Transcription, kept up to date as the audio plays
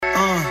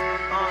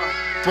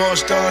Ball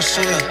star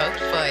shit.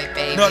 Boy,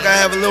 baby. Know I gotta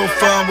have a little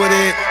fun with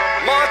it.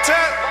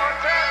 Montana.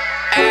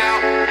 Ow.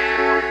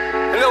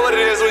 You know what it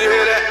is when you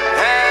hear that?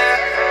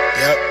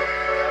 Yep.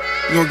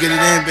 You gon' get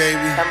it in,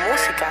 baby. La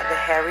música de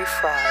Harry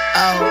Fry.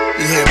 Ow.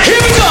 You hear me? Here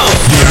we go!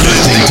 You're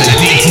listening to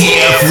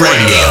DTF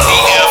Radio.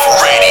 DTF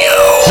Radio.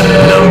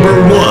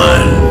 Number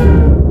one.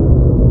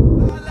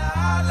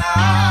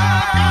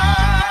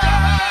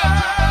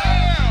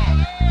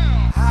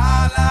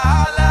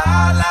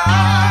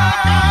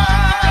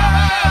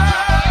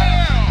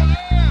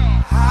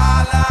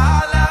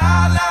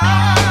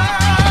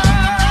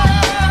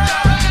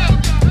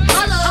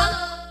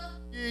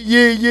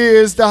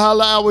 Yeah, it's the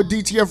Holla Hour,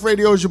 DTF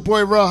Radio. It's your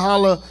boy,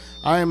 Holla.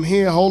 I am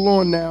here. Hold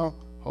on now.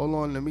 Hold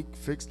on. Let me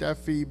fix that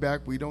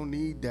feedback. We don't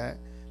need that.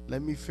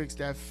 Let me fix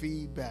that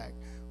feedback.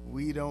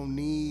 We don't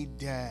need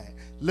that.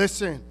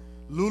 Listen,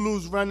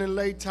 Lulu's running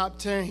late, top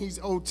 10. He's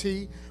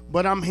OT,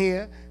 but I'm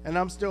here, and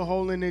I'm still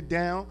holding it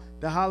down.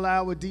 The Holla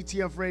Hour,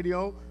 DTF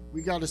Radio.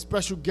 We got a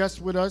special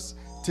guest with us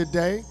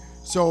today.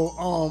 So,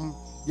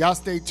 y'all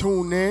stay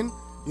tuned in.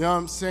 You know what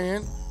I'm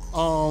saying?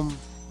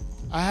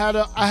 I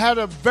had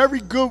a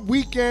very good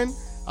weekend.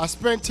 I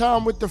spent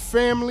time with the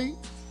family.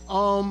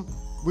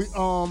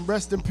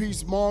 Rest in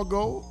peace,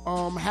 Margot.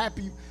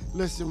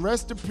 Listen,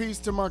 rest in peace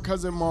to my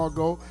cousin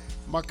Margot.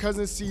 My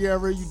cousin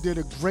Sierra, you did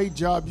a great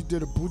job. You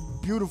did a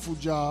beautiful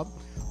job.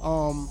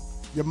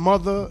 Your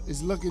mother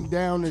is looking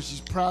down and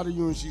she's proud of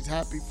you and she's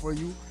happy for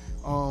you.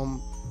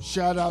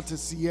 Shout out to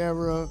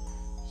Sierra.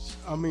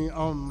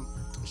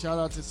 Shout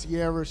out to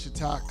Sierra,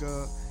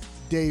 Shataka,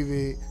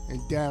 David,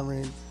 and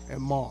Darren,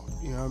 and Mark.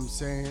 You know what I'm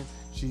saying?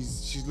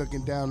 She's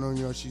looking down on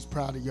you. She's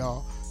proud of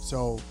y'all.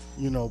 So,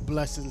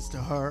 blessings to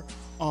her.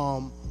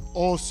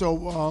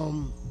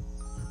 Also,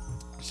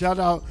 shout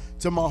out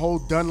to my whole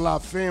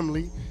Dunlop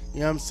family. You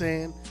know what I'm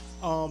saying?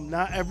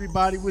 Not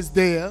everybody was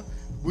there.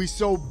 We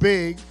so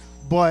big,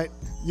 but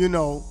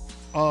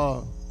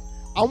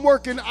I'm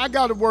working. I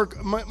gotta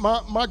work.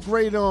 My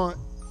great aunt,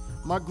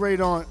 my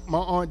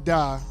aunt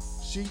Di.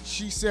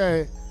 She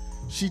said,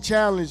 she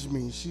challenged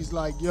me. She's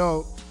like,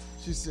 yo.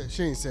 She said,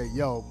 she didn't say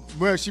yo.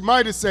 Well, she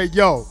might have said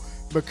yo,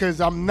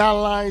 because I'm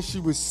not lying. She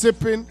was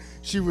sipping.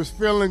 She was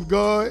feeling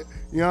good.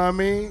 You know what I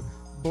mean?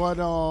 But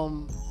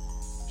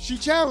she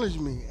challenged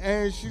me.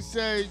 And she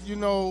said,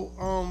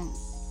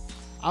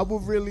 I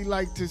would really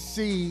like to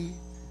see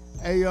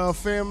a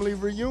family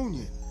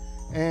reunion.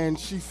 And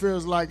she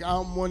feels like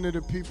I'm one of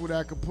the people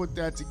that could put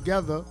that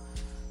together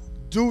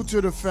due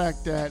to the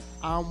fact that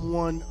I'm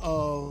one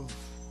of,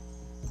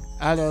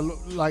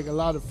 like a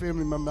lot of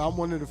family members, I'm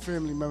one of the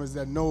family members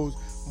that knows,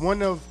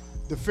 one of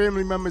the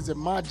family members in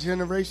my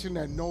generation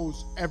that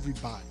knows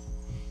everybody,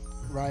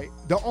 right?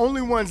 The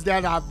only ones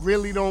that I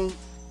really don't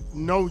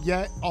know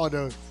yet are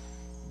the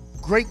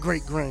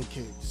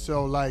great-great-grandkids.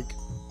 So, like,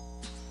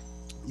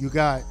 you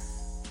got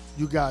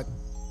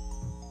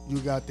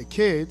the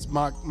kids,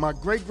 my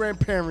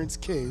great-grandparents'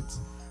 kids,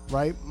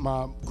 right?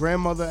 My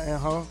grandmother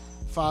and her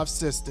 5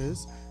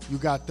 sisters. You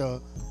got the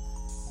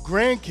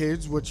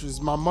grandkids, which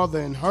was my mother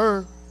and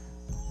her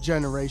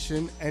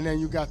generation, and then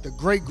you got the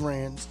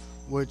great-grands,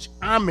 which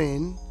I'm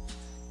in,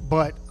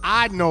 but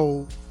I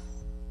know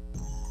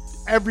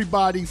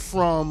everybody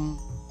from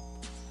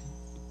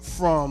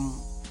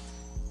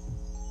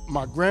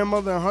my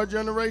grandmother and her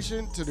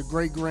generation to the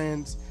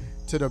great-grands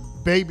to the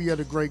baby of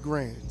the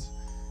great-grands.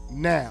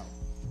 Now,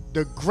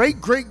 the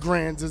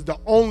great-great-grands is the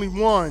only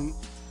one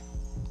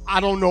I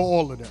don't know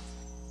all of them.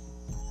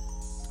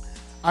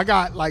 I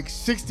got like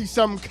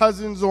 60-something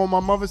cousins on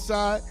my mother's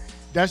side.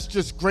 That's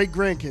just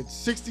great-grandkids.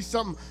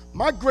 60-something.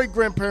 My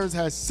great-grandparents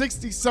had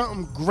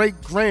 60-something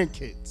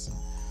great-grandkids.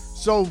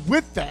 So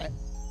with that,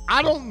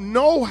 I don't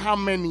know how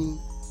many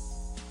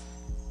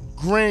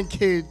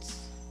grandkids,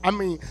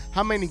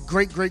 how many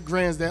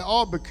great-great-grands there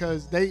are,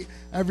 because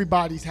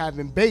everybody's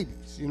having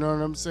babies. You know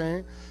what I'm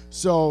saying?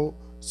 So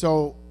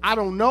I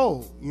don't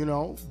know,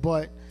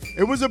 but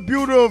it was a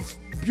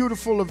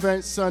beautiful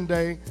event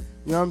Sunday.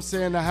 You know what I'm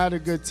saying? I had a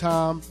good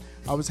time.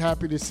 I was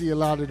happy to see a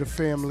lot of the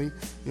family.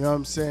 You know what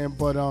I'm saying?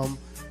 But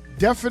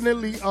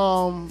definitely,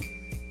 y'all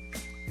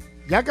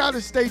got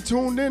to stay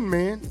tuned in,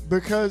 man,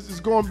 because it's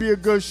going to be a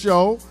good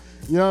show.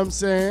 You know what I'm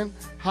saying?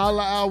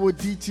 Holla Hour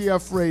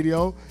DTF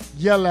Radio.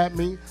 Yell at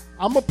me.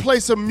 I'm going to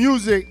play some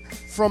music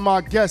from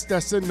our guest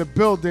that's in the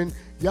building.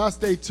 Y'all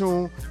stay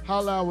tuned.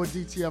 Holla Hour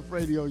DTF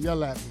Radio.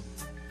 Yell at me.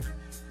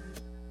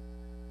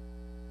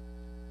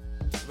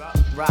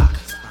 Rock,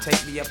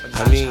 take me up a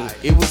notch.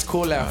 It was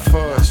cool at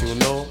first,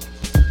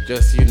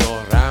 just,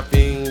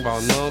 rapping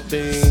about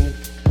nothing.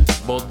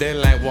 But then,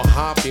 like, what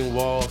happened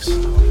was,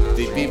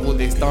 the people,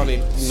 they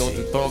started,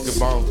 to talk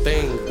about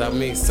things that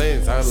make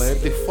sense. I was like,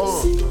 what the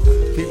fuck?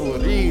 People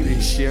read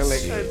this shit,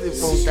 like, get the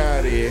fuck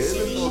out of here. What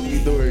the fuck you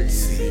doing?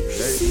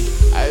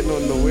 I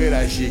don't know where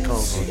that shit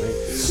comes from, man.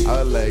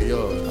 I was like,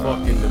 yo,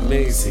 fucking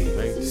amazing,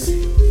 man.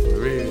 For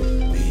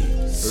real.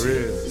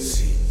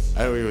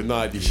 I don't even know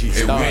how this shit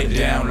started. It went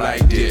down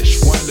like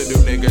this. One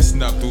little nigga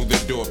snuck through the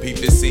door, peeped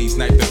the scene,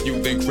 sniped a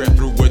few, then crept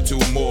through with 2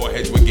 more.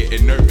 Heads were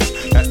getting nervous.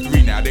 That's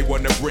 3 now. They wanna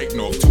on the break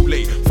north. Too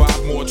late,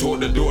 5 more toward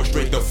the door,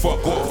 straight the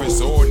fuck off.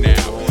 It's on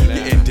now.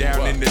 Getting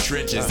down in the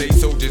trenches. They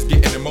soldiers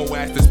getting the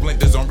moass, the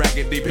splinters on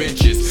raggedy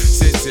benches.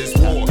 Since it's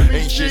war,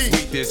 ain't shit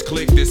sweet. This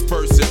click, this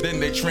person, then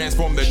they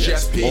transform the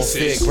chess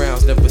pieces. On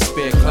fairgrounds, never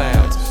spare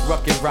clowns.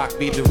 Ruck and rock,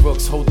 be the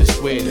rooks, hold the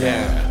square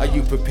down. Are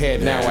you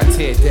prepared now? I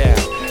tear down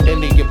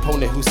any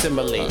opponent who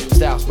simulate.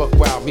 Styles buck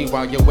wild,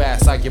 meanwhile your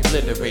ass I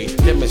obliterate.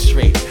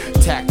 Demonstrate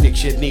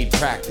tactics, you need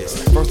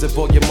practice. First of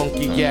all, your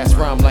monkey ass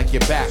rhyme like you're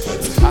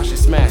backwards. I should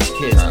smash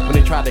kids when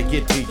they try to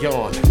get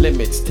beyond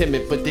limits.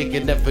 Timid, but they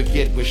can never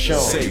get with Sean.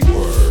 Say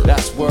word.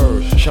 That's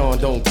word, Sean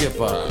don't give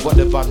up. What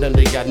about none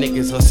of y'all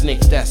niggas or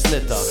snakes that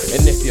slither?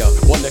 And if you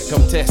wanna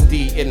come test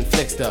the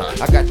inflictor,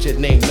 I got your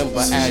name, number,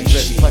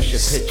 address, plus your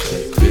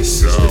picture.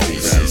 This is the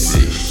BCC,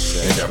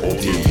 and double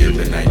D in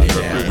the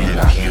 99, we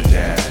knock you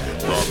down.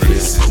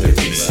 This is the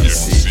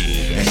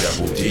BCC, and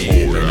double D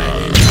in the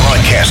 99.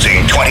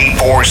 Broadcasting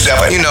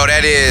 24/7. You know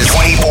that is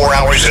 24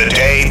 hours a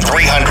day,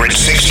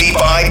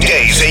 365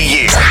 days a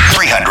year.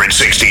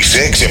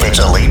 366 if it's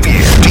a leap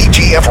year.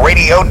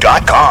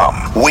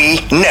 DTFradio.com.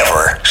 We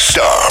never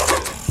stop.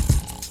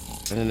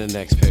 And then the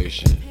next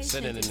patient.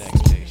 Send in the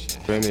next patient.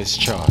 Raymond's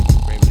chart.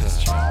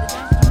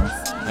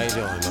 How you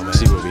doing, man?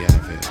 See what we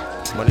have here.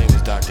 My name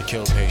is Dr.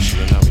 Kill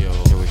Patient, and I'm your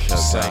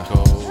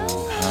psycho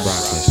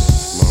Rockness.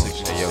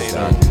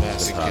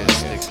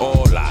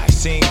 All I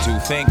seem to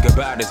think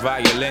about is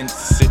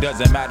violence. It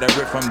doesn't matter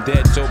if I'm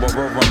dead, sober,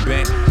 or I'm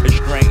bent. It's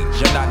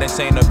strange, I'm not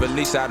insane, or at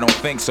least I don't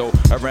think so.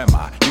 Or am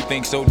I? You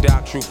think so,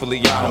 Doc?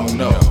 Truthfully, I don't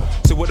know.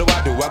 So what do?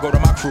 I go to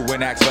my crew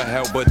and ask for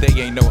help, but they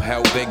ain't no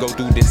help. They go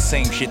through the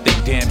same shit they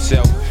damn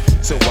self.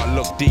 So I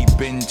look deep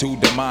into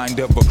the mind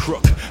of a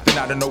crook. Then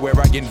out of nowhere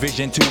I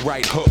envision 2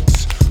 right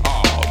hooks.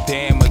 Oh,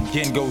 damn,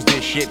 again goes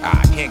this shit.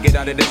 I can't get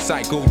out of this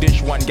cycle.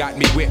 This one got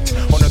me whipped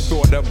on the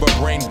thought of a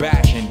brain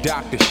bash. And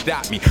doctor,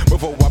 stop me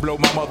before I blow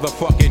my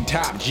motherfucking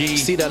top, G.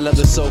 See that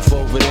leather sofa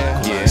over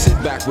there? Yeah.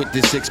 Sit back with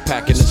the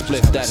 6-pack and the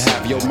split that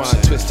have your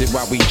mind twisted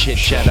while we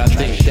chit-chat. I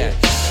think that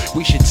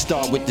we should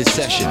start with the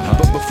session.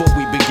 But before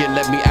we begin,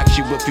 let me ask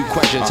you a few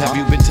questions. Have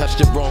you been touched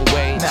the wrong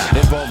way?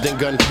 Involved in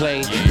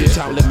gunplay? This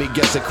time let me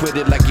guess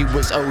acquitted like you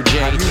was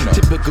OJ.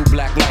 Typical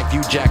black life,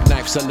 you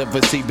jackknife, son of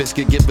a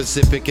Seabiscuit. Get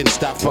Pacific and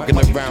stop fucking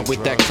around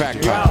with that crack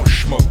pipe.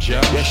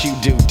 Yes you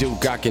do,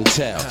 Duke, I can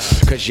tell.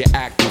 Cause you're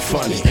acting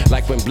funny,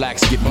 like when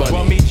blacks get money.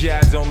 Well, me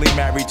Jazz only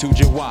married to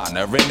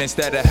Joanna, and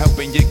instead of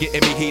helping you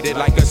getting me heated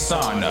like a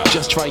sauna.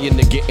 Just trying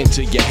to get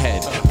into your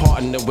head.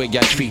 Pardon the way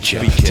I treat you.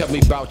 Tell me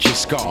about your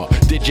scar.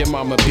 Did your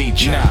mama beat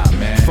you? Nah,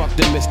 man. Fuck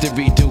the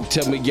mystery, dude.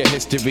 Tell me your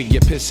history.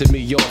 You're pissing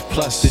me off.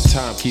 Plus the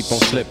time keep on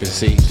slipping.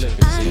 See.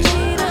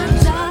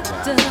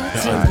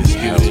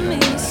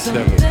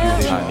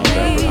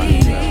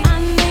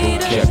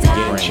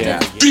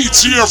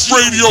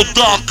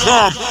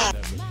 DTFradio.com.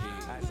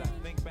 As I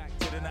think back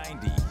to the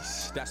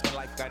 90s, that's when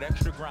life got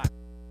extra grind.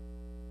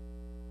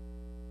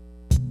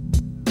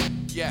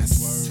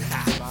 Yes.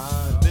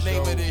 The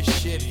name of this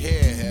shit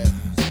here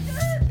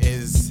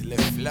is Le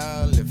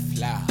Fleur,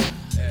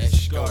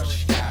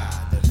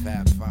 Escorchka, the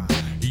Fab Five.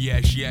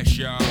 Yes,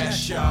 y'all.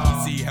 Yes,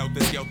 y'all. See, help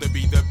the skelter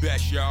be the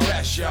best, y'all.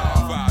 Best,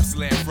 y'all. 5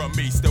 slam from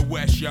east to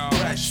west, y'all.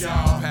 Best,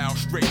 y'all. Pound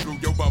straight through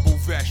your bubble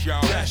vest,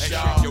 y'all. Best, And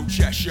y'all. shake your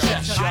chest, y'all.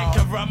 Best, y'all. Like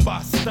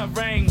caramba,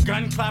 stirring,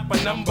 gun clap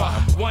a number.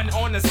 One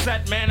on the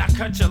set, man, I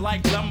cut you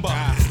like lumber.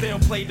 Still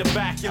play the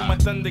back in my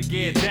thunder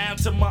gear, down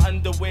to my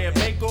underwear.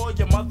 Make all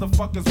your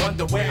motherfuckers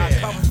wonder where I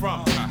come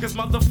from. Cause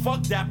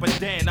motherfuck Dapper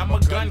Dan, I'm a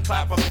gun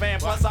clapper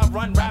fan. Plus I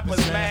run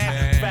rappers,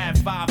 man. Fab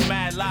Five,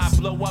 mad live,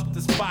 blow up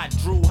the spot.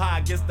 Drew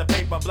High gets the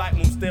paper, Black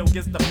Moon still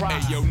gets the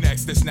prize. Hey, yo,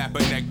 next to snap a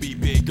neck, be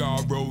big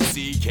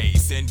R-O-C-K.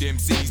 Send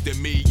MCs to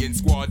me in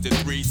squads of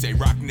 3. Say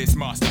Rockness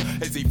monster,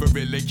 as he for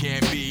really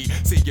can be.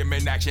 See him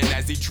in action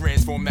as he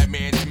transform that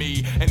man's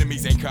me.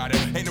 Enemies ain't caught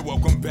him, ain't no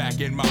welcome back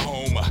in my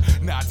home.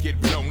 Knots get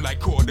blown like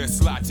quarter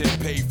slots and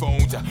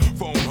payphones.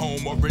 Phone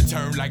home or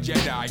return like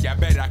Jedi. I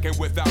bet I can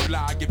without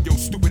lie give your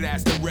stupid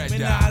ass the red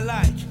Man, eye. I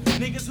like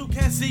niggas who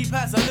can't see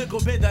past a little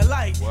bit of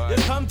light. You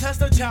come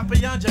test a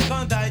champion, you're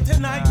gonna die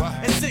tonight.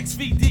 And 6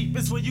 feet deep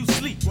is where you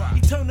sleep.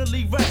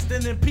 Eternally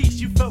resting in peace,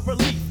 you feel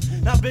relief.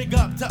 Now big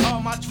up to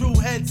all my true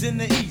heads in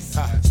the east.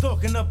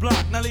 Stalking the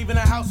block, not leaving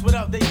the house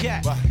without they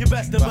gat. You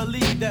best to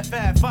believe that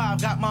Fab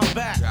Five got my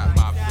back. Got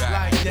my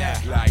back. Like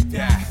that. Like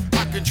that.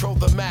 I control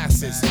the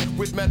masses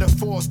with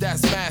metaphors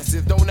that's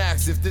massive. Don't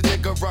ask if the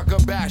nigga rucker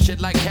bash it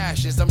like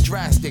hashes. I'm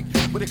drastic.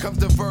 When it comes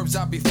to verbs,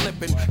 I be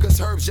flipping. Cause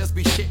herbs just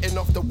be shitting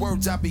off the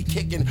words I be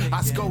kicking.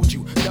 I scold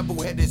you,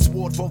 double-headed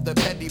sword for the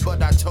petty.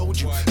 But I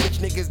told you, bitch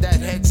niggas that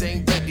heads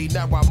ain't ready.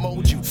 Now I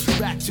mold you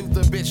back to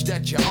the bitch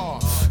that you are.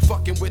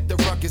 Fucking with the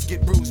ruckus,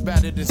 get bruised,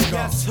 battered and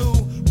scarred. Guess who?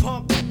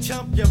 Pump,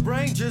 chump, your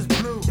brain just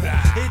blew.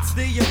 It's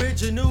the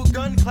original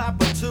gun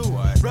clapper too.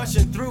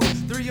 Rushing through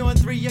 3 on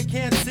 3, you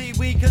can't see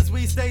we cause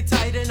we stay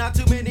tight and not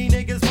too many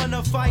niggas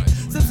wanna fight.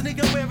 Some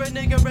nigga wear a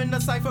nigga in the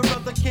cypher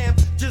of the camp.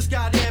 Just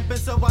got amping,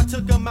 so I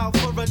took him out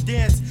for a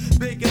dance.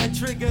 Bigger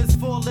triggers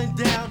falling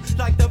down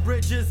like the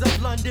bridges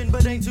of London,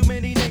 but ain't too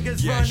many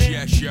niggas running.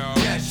 Yes, y'all.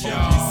 Yes,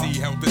 y'all. OGC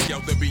help us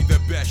to be the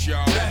best,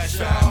 y'all. Best,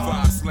 y'all.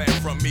 5 slam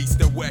from east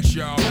to west,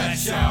 y'all.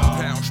 Best,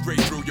 y'all. Pound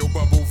straight through your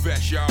bubble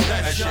vest, y'all.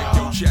 Best, And shake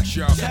y'all. your chest,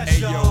 y'all. Yes,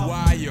 Hey, y'all.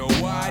 yo,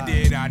 why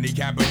did I need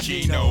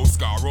cappuccino?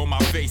 Scar on my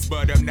face,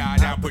 but I'm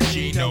not Al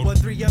Pacino.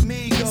 With 3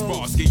 amigos.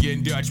 Sparsky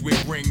and Dutch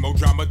with ring, more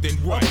drama than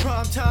what? A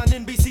primetime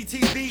NBC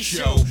TV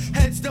show.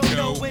 Heads don't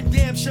know when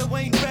damn show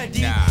ain't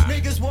ready. Nah.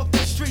 Niggas walk the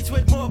streets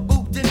with more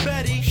boot than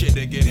Betty. Shit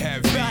to get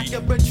heavy. Back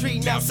up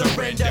retreat, now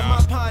surrender.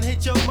 My pond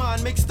hit your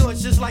mind, mixed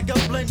thoughts just like a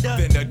blender.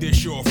 Then a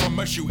dish or from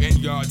a shooting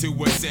yard to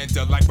a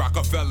center. Like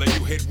Rockefeller,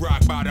 you hit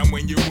rock bottom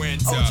when you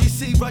enter.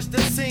 OGC rush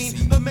the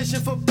scene,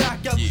 permission for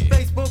backup. Yeah.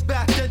 Baseball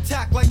back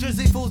attack like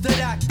Drizzy fools that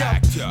act up.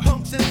 Actor.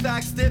 Punks and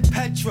facts, dip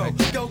petro.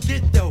 Go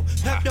get though.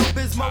 Pepto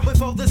Bismol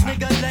before this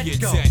nigga let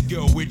Get go. set,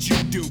 go, what you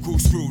do, who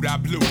screwed, I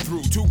blew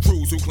through 2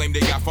 crews who claim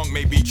they got funk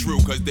may be true,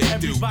 cause they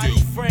Everybody do.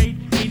 afraid,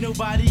 ain't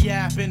nobody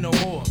yapping no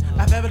more.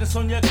 I've evidence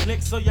on your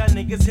click, so y'all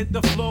niggas hit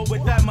the floor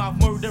with that mouth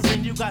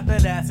murdering. You got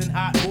that ass in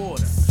hot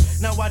water.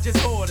 Now I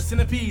just order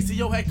centipedes to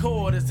your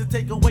headquarters to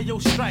take away your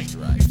strike.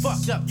 You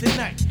fucked up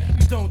tonight.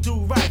 You don't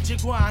do right, you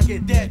go and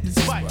get dead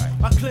despite.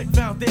 My click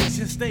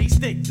foundation stays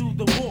stick through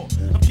the war.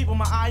 I'm keeping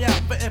my eye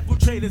out for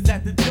infiltrators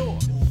at the door.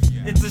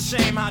 It's a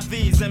shame how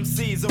these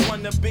MCs are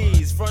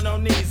wannabes. Front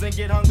on knees and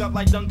get hung up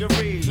like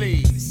dungarees.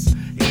 Please,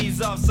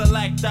 ease off,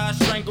 selector.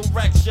 Strangle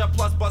recture,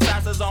 plus bust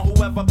asses on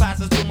whoever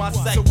passes through my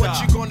sector. So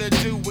what you gonna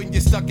do when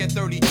you're stuck at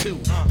 32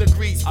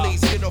 degrees?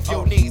 Please get off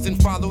your knees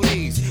and follow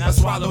these. Now I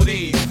swallow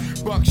these.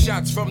 Buck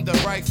shots from the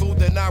rifle,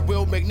 then I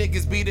will make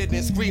niggas beat it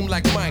and scream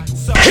like Michael.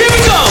 So You're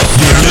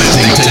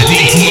listening to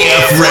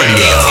DTF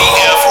Radio.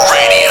 DTF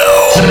Radio.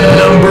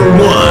 Number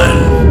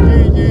 1.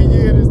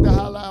 Yeah, this is the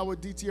Holla Hour,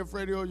 DTF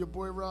Radio. Your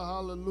boy Ron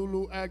Holla,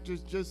 Lulu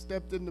actress just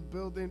stepped in the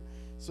building,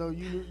 so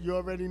you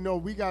already know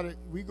we gotta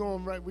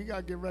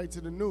get right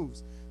to the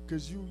news,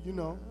 cause you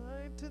know.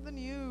 Right to the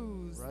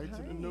news. Right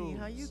to the news.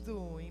 How you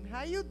doing?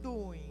 How you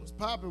doing? What's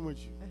popping with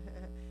you?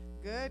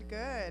 Good,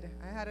 good.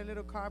 I had a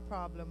little car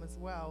problem as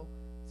well.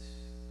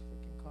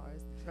 Freaking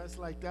cars. Dressed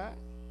like that?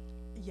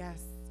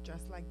 Yes,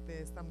 just like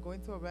this. I'm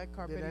going to a red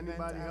carpet Did event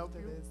anybody after help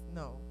you? this.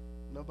 No.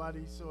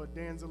 Nobody saw a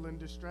damsel in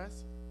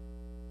distress?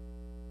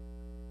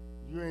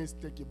 You ain't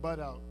stick your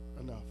butt out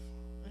enough.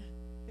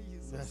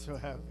 That's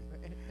what happened.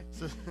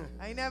 So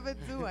I never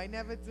do.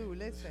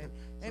 Listen.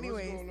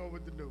 Anyways, what's going on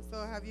with the news?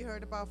 so have you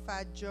heard about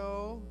Fat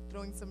Joe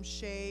throwing some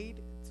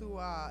shade to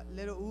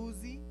Little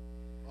Uzi?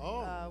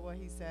 Oh. What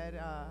he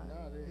said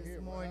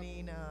this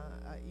morning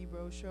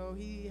Ebro show.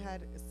 He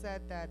had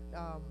said that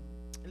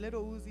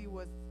Little Uzi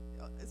was,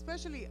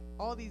 especially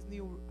all these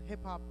new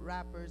hip-hop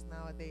rappers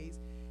nowadays,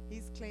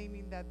 he's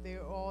claiming that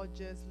they're all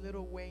just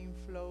Lil Wayne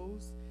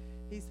flows.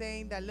 He's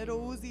saying that Little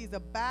Uzi is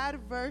a bad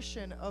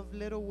version of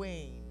Lil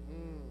Wayne.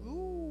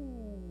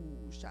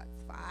 Ooh, shots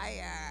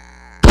fired.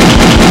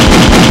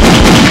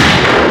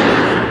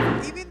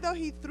 Even though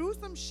he threw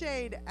some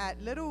shade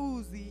at Little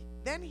Uzi,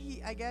 then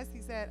I guess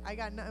he said, I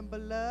got nothing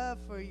but love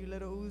for you,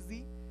 Little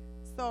Uzi.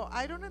 So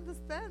I don't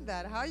understand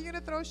that. How are you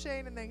gonna throw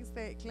shade and then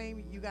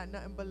claim you got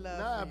nothing but love?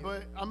 Nah, for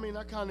you? but I mean,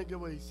 I kind of get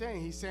what he's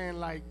saying. He's saying,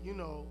 like, you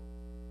know,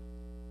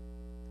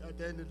 at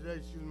the end of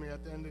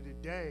the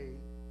day,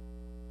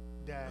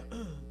 that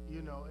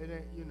you know, it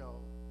ain't, you know,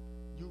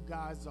 you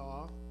guys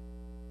are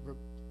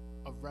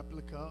a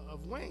replica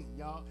of Wayne.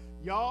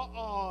 Y'all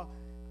are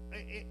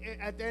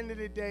at the end of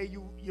the day,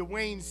 you're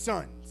Wayne's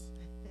sons,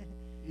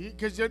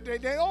 because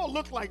they all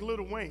look like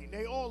Lil Wayne.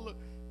 They all look.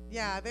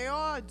 Yeah, they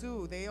all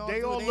do. They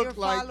all look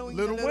like following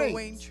Lil the Lil Wayne.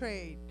 Wayne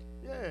trade.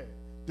 Yeah,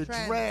 the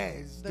Trends.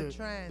 dreads, The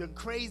trends. the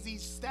crazy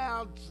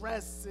style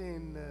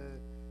dressing.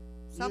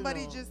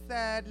 Somebody you know. just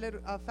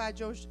said Fat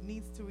Joe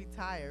needs to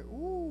retire.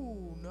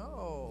 Ooh,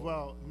 no.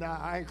 Well, nah,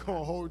 I ain't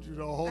gonna hold you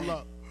though. Hold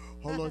up.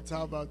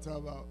 Time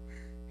out.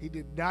 He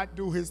did not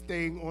do his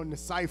thing on the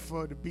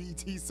cipher, the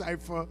BET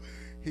cipher.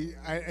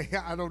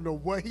 I don't know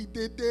what he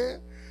did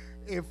there.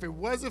 If it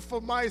wasn't for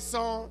my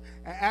song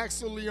and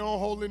Axel Leon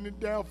holding it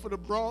down for the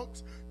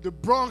Bronx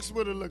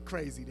would have looked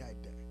crazy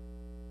that day.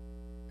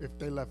 If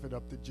they left it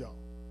up to Joe.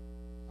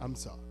 I'm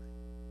sorry.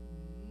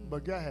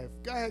 But go ahead,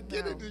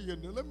 get into your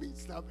news. Let me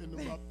stop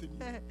interrupting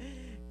you.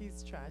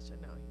 He's trash, I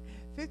know.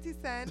 50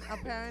 Cent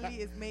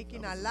apparently is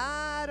making a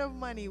lot of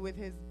money with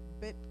his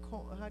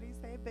Bitcoin. How do you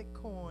say it?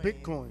 Bitcoins.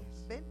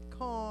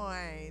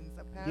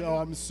 Apparently. Yo,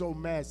 I'm so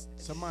mad.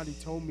 Somebody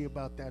told me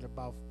about that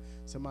about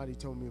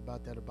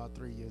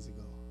 3 years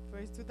ago. For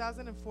his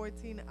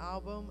 2014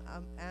 album,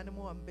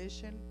 Animal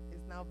Ambition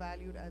is now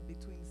valued at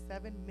between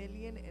 $7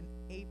 million and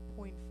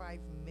 $8.5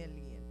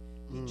 million.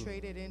 He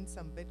traded in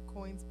some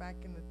Bitcoins back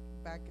in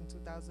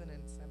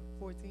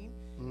 2014,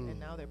 and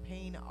now they're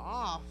paying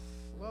off.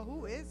 Well,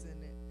 who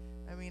isn't it?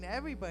 I mean,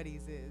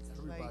 everybody's is.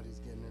 Everybody's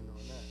getting in on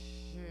that.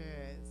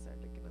 Shit, start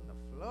looking on the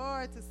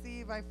floor to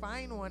see if I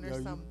find one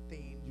or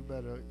something. You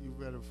better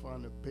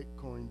find a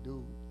Bitcoin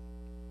dude.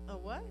 A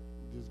what?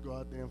 Just go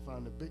out there and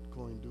find a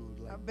Bitcoin dude.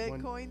 Like A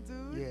Bitcoin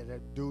dude? Yeah,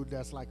 that dude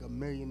that's like a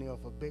millionaire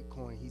for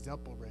Bitcoin. He's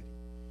up already.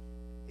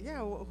 Yeah,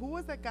 who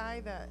was that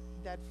guy that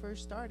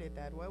first started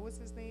that? What was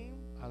his name?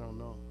 I don't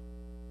know.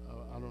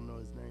 I don't know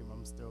his name.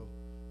 I'm still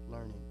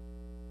learning.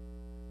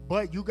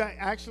 But you got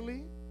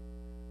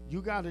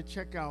to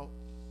check out.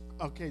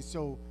 Okay,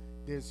 so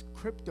there's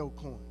crypto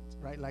coins,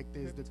 right? Like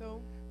there's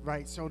Crypto?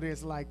 right. So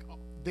there's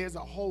a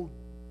whole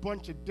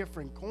bunch of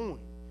different coins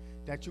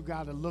that you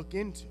got to look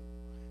into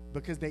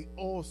because they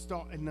all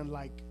starting to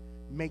like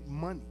make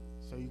money.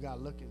 So you got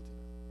to look into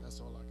them. That's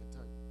all I can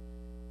tell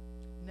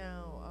you.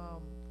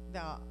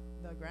 Now,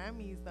 the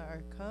Grammys that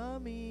are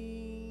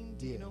coming.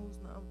 Do you know who's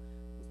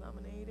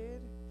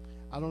nominated?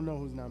 I don't know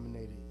who's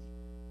nominated.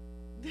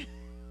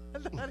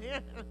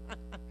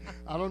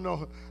 I don't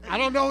know. I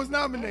don't know who's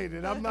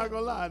nominated. I'm not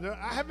gonna lie.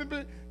 I haven't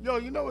been. Yo,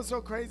 you know what's so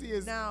crazy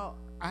is now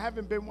I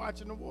haven't been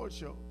watching award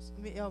shows.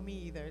 Me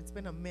either. It's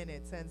been a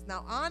minute since.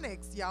 Now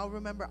Onyx, y'all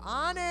remember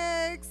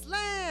Onyx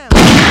Slam?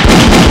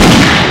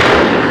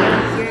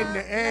 In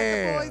the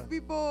air. Let the boys be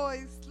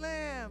boys.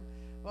 Slam.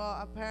 Well,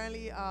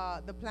 apparently,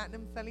 the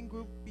platinum selling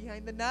group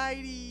behind the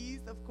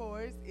 90s, of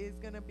course, is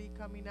gonna be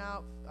coming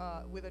out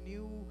with a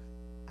new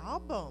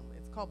album.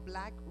 It's called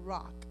Black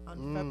Rock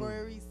on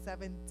February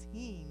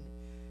 17.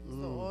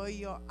 So all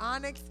your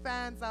Onyx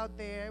fans out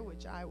there,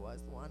 which I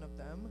was one of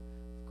them,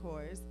 of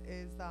course,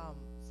 is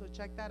so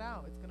check that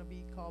out. It's gonna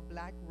be called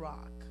Black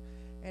Rock,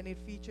 and it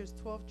features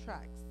 12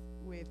 tracks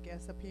with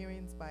guest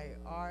appearance by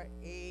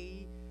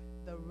R.A.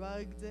 the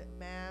Rugged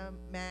Man,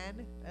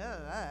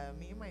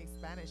 me and my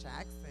Spanish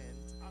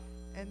accent,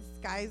 and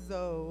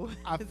Skyzo.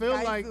 I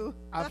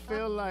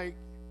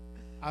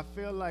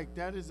feel like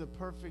that is a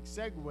perfect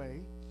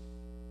segue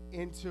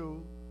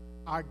into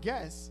our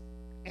guest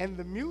and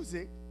the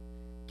music,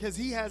 because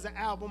he has an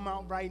album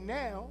out right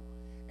now,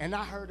 and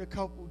I heard a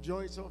couple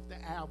joints off the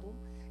album,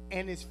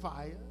 and it's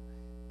fire.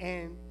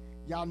 And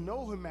y'all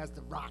know him as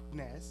the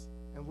Rockness,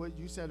 and what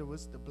you said it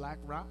was the Black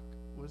Rock.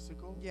 What's it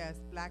called? Yes,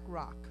 Black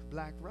Rock.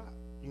 Black Rock.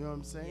 You know what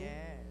I'm saying?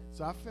 Yeah.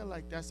 So I feel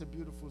like that's a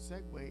beautiful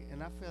segue,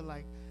 and I feel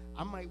like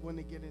I might want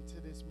to get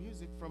into this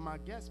music from our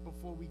guest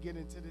before we get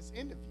into this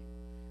interview.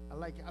 I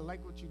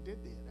like what you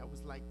did there. That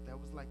was like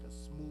a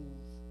smooth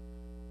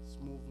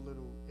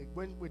little. It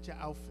went with your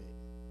outfit.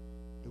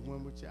 It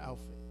went with your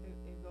outfit.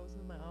 It goes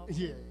with my outfit.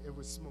 Yeah, it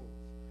was smooth.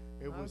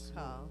 It was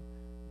smooth. Okay.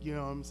 You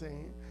know what I'm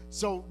saying?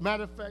 So,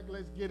 matter of fact,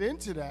 let's get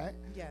into that.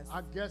 Yes.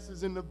 Our guest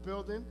is in the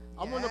building.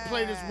 I want to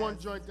play this one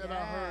joint that I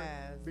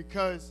heard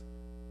because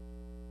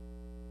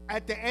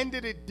at the end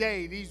of the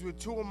day, these were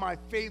two of my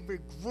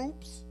favorite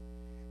groups,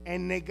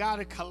 and they got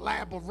a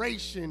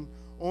collaboration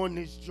on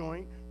this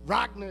joint.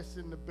 Rockness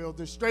in the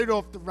building, straight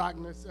off the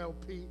Rockness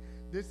LP.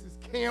 This is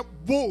Camp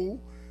Woo.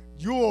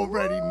 You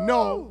already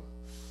know.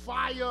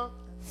 Fire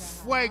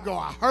Fuego.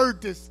 I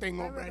heard this thing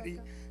already.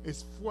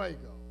 It's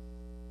Fuego.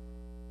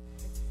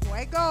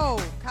 Fuego.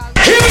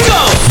 Here we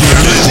go.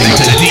 You're listening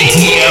to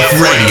DTF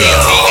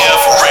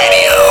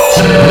Radio.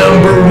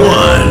 Number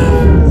one.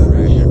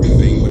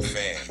 Everything with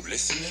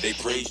fans. They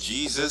praise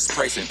Jesus,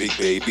 praising big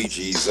baby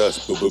Jesus.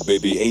 But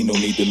baby, ain't no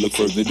need to look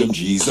further than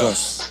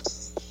Jesus.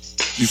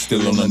 You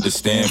still don't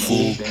understand,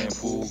 fool?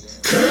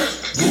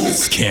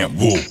 It's Camp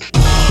Woo.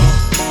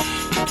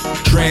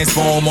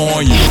 Transform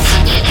on you.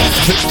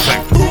 Click,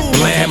 clack, boom,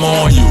 blam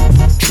on you.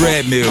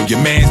 Treadmill, your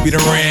mans be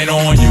done ran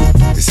on you.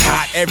 It's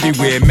hot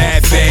everywhere,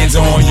 mad fans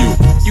on you.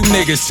 You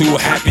niggas too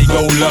happy,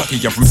 go lucky.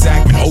 I'm from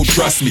Sacramento,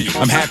 trust me.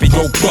 I'm happy,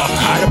 go buck.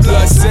 How the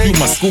blood say? You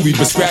my Scooby,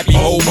 but scrappy,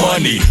 old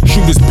money.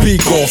 Shoot his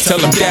beak off, tell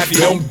him Daffy,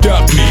 don't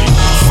duck me.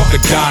 Fuck a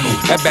Donald,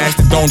 that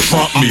bastard don't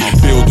trump me.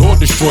 Build or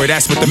destroy,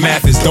 that's what the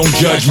math is, don't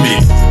judge me.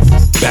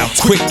 Bounce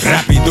quick,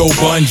 rapido,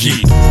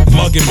 bungee.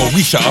 Mugging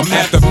Moesha, I'm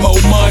after more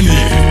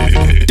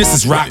money. This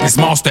is Rockness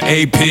Monster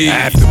AP.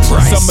 After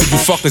price. Some of you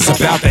fuckers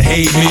about to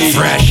hate me.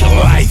 Fresh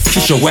life,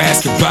 kiss your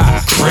ass goodbye.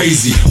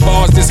 Crazy.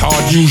 Bars this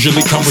hard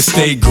usually come with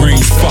steak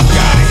greens. Fuck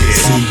out of here.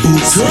 Some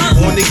boots.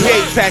 On the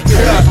gate, pack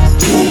it up.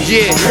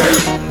 Yeah.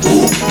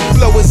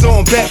 Flow is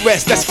on bed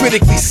rest, that's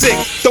critically sick.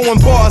 Throwing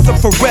bars up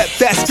for rep,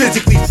 that's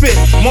physically fit.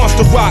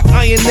 Monster rock,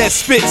 INS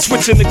spit,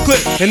 switching the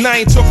clip. And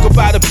I ain't talk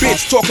about a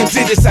bitch, talking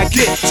digits I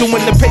get. So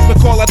when the paper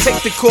call, I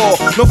take the call.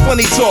 No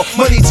funny talk,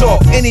 money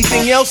talk.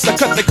 Anything else, I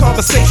cut the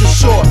conversation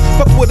short.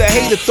 Fuck with a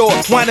hater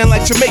thought, whining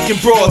like Jamaican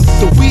broads.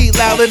 The weed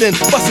louder than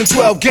busting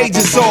 12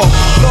 gauges off.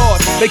 Lord,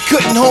 they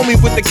couldn't hold me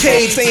with the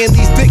cage, saying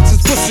these dicks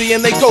is pussy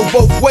and they go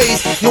both ways.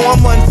 No,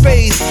 I'm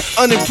unfazed,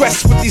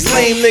 unimpressed with these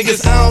lame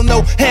niggas. I don't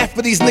know half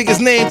of these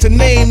niggas name to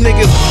name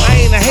niggas.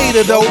 I ain't a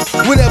hater though,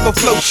 whatever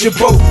floats your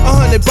boat.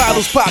 100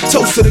 bottles pop,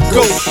 toast to the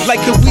goat.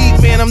 Like the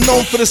weed man, I'm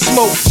known for the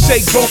smoke.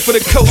 Shake both for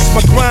the coast,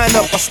 my grind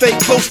up, I stay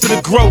close to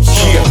the growth.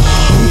 Yeah,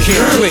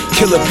 can't click,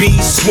 killer bees,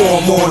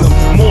 swarm on them.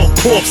 More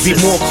corpses, be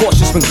more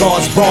cautious when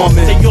guards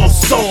bombing. They all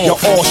soft, you're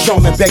all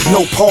showman, beg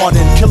no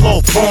pardon. Kill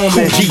all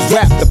foreman, G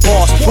rap, the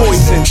bars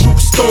poison.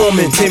 Troop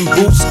storming, tin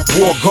boots,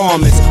 war garments.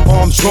 garments.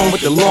 Arms drawn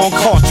with the long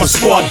cartridge,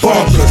 squad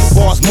bombers.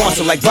 Bars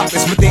monster like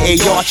Rockness with the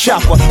AR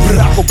chopper.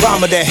 Barack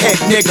Obama, the head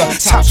nigga,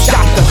 top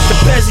shotter. The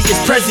Bezzy is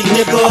Prezzy,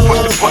 nigga.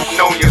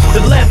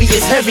 The levy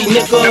is heavy,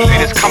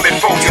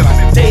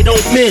 nigga. They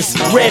don't miss.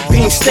 Red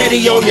beam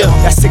steady on ya.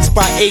 That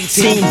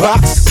 6x18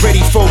 box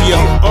ready for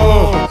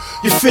ya.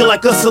 You feel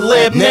like a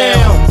celeb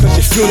now. Cause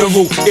your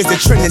funeral is the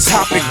trending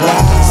topic.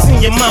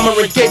 Seen your mama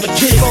and gave a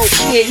kiss.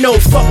 She ain't no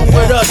fucking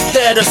with us.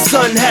 That her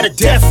son had a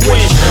death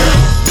wish.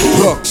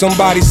 Look,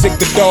 somebody sick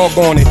the dog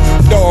on it.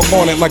 Dog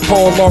on it like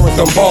Paul Lawrence,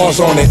 them bars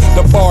on it.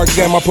 The bar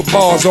exam, I put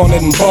bars on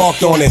it and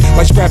barked on it.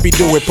 Like Scrappy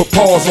do it, put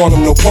paws on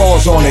them, no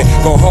pause on it.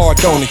 Go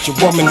hard on it, your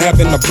woman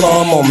having a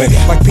blah moment.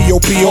 Like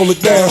P.O.P. hold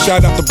it down,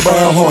 shout out to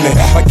Brown Hornet.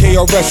 Like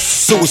KRS,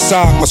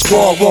 suicide, my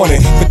squad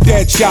wanted. For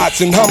dead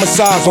shots and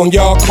homicides on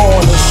y'all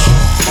corners.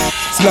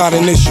 It's not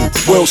an issue,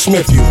 Will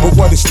Smith you. But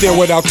what is still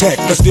without tech?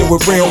 Let's deal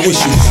with real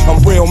issues.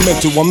 I'm real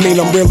mental, I'm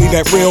really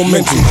that real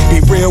mental. Be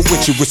real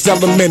with you, it's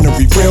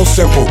elementary, real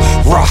simple.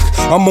 Rock,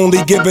 I'm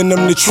only giving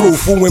them the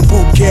truth. Who in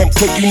boot camp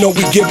click, you know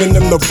we giving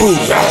them the boot.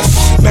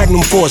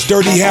 Magnum Force,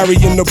 Dirty Harry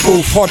in the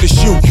booth. Hard to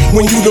shoot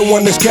when you the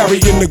one that's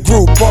carrying the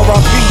group.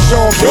 R.I.P.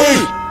 Sean P.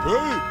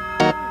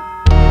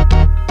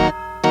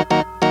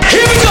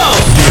 Here we go!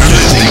 You're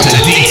listening to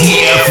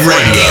DTF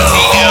Radio.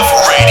 DTF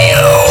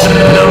Radio.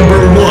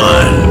 Number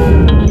 1.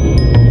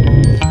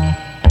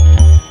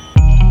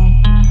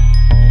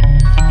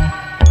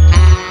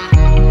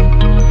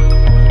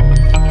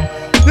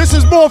 This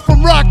is more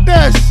from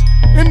Rockness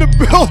in the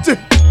building.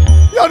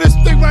 Yo, this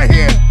thing right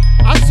here.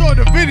 I saw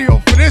the video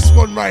for this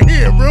one right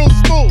here, real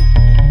smooth.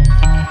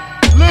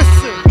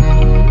 Listen,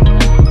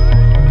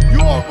 you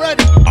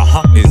already.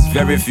 It's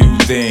very few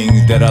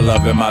things that I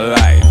love in my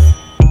life.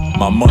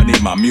 My money,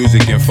 my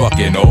music, and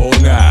fucking all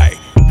night.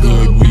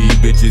 Good weed,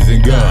 bitches,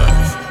 and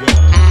guns.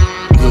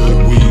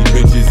 Good weed,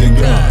 bitches, and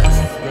guns.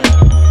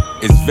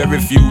 It's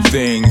very few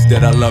things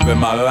that I love in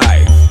my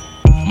life.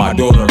 My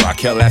daughter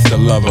Raquel, that's the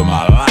love of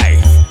my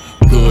life.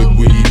 Good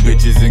weed,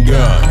 bitches, and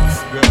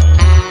guns.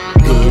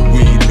 Good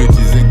weed,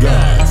 bitches, and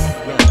guns.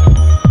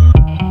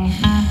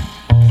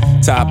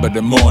 Top of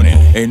the morning,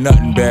 ain't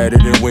nothing better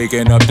than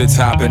waking up the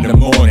top in the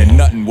morning.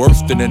 Nothing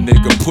worse than a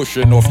nigga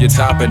pushing off your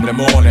top in the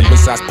morning.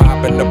 Besides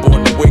popping up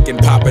on the wake and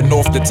popping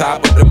off the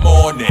top of the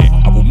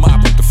morning. I will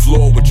mop up the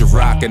floor with your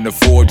rock in the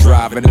Ford,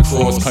 driving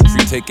across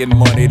country, taking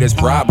money that's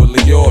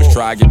probably yours.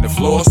 Trying the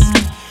floors.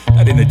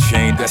 That ain't a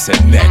chain, that's a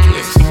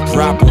necklace.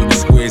 Drop all the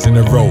squares in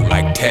a row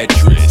like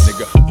Tetris.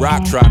 Nigga,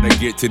 rock trying to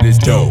get to this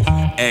dough.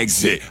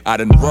 Exit, I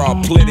done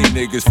robbed plenty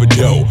niggas for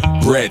dough.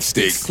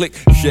 Breadsticks, click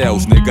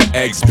shells, nigga,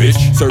 eggs,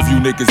 bitch. Serve you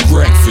niggas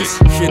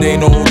breakfast. Shit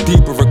ain't all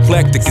deep or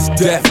eclectic, it's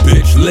death,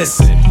 bitch.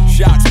 Listen,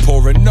 shots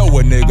pouring, no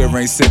a nigga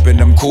ain't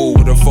sipping. I'm cool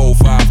with a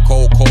 4-5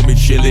 cold, call me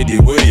Chili D.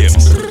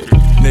 Williams.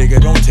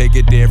 Nigga, don't take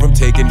it there, I'm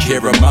taking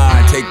care of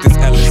mine. Take this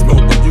L and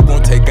smoke, but you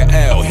gon' take a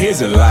L.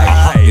 Here's a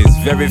life. It's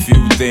very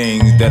few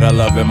things that I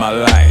love in my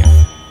life.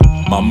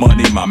 My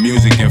money, my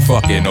music, and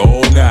fucking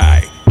all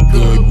night.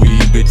 Good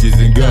weed, bitches,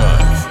 and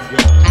guns.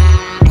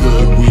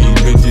 Good weed,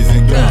 bitches,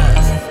 and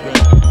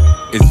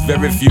guns. It's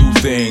very few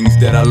things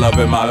that I love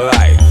in my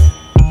life.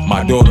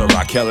 My daughter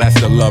Raquel, that's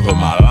the love of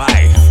my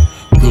life.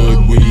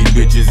 Good weed,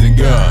 bitches, and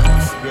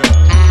guns.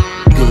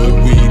 Good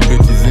weed,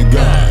 bitches, and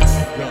guns.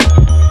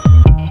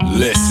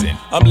 Listen,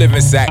 I'm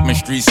living Sackman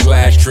Street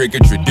 / trigger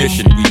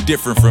tradition. We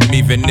different from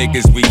even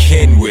niggas we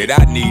kin with.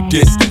 I need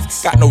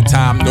distance, got no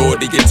time nor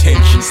the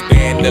attention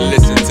span to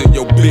listen to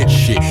your bitch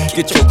shit.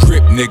 Get your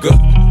grip, nigga,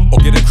 or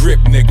get a grip,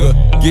 nigga.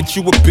 Get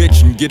you a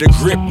bitch and get a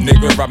grip,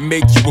 nigga. If I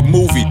make you a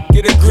movie,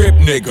 get a grip,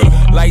 nigga.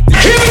 Like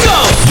this. Here we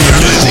go! You're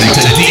listening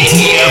to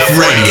DTF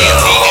Radio.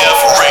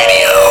 DTF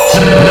Radio.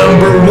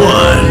 Number 1.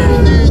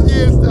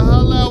 Yeah, it's the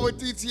Holla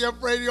with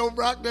DTF Radio.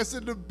 Rockness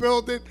in the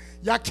building.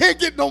 Y'all can't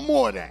get no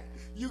more of that.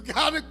 You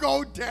gotta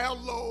go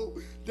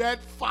download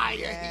that fire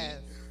heat.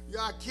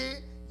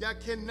 Y'all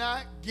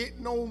cannot get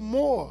no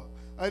more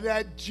of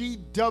that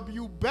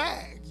GW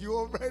bag. You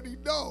already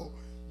know.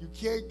 You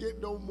can't get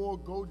no more.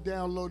 Go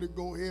download it.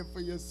 Go hear for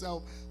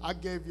yourself. I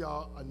gave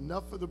y'all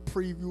enough of the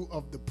preview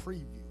of the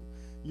preview.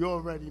 You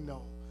already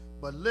know.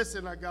 But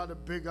listen, I got a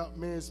big up,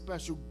 man,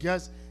 special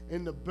guest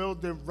in the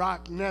building,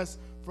 Rockness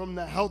from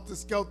the Helter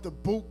Skelter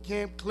Boot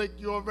Camp Click.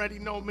 You already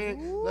know, man.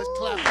 Ooh. Let's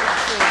clap for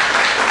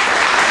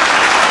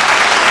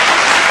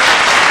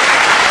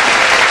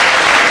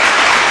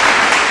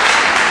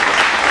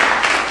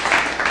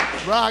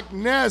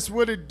Rockness,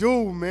 what it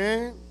do,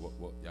 man?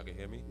 What, y'all can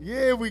hear me?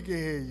 Yeah, we can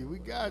hear you. We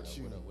got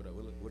you. What it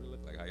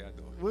look like? How y'all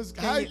doing?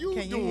 How you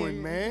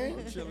doing, man?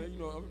 I'm chilling. You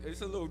know,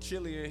 it's a little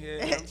chilly in here.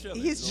 I'm chilling.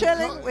 He's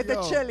chilling with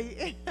the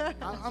chili.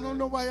 I don't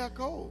know why y'all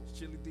cold. It's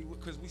chilly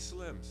because we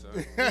slim,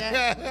 son.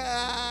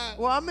 Yeah.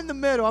 Well, I'm in the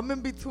middle. I'm in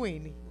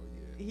between.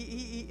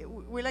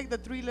 We like the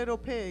 3 little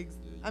pigs.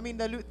 Yeah. I mean,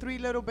 the 3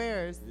 little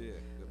bears. Yeah,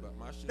 but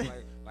my shit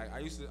like I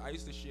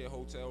used to share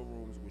hotel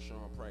rooms with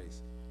Sean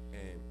Price.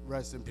 And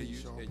rest in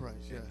peace, Sean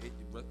Price.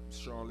 Yeah,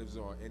 Sean lives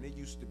on, and it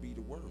used to be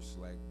the worst,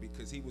 like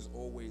because he was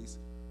always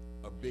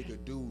a bigger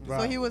dude.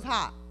 Right. So he was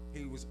hot.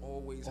 He was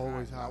always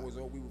Always hot.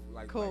 hot. We were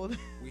like, Cold.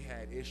 we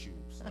had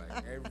issues.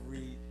 Like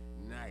every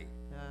night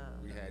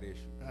we had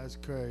issues. That's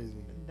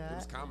crazy. It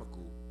was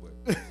comical, but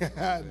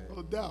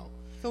no doubt.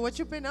 So what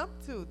you been up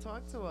to?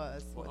 Talk to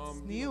us.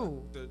 What's new? You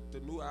know, the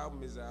new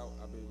album is out.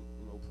 I've been,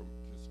 you know,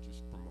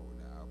 just promoting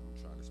the album,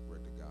 trying to spread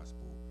the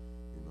gospel.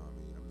 You know what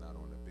I mean? I'm not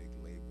on a big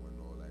label and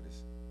all that.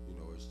 It's, you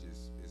know,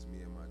 it's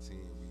me and my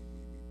team.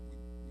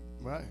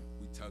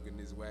 We tugging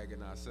this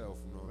wagon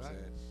ourselves. You know what I'm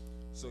saying?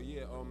 So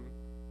yeah,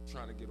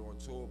 trying to get on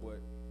tour,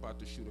 but about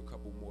to shoot a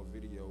couple more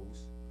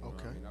videos. You know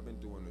what I mean? I've been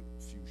doing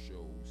a few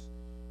shows.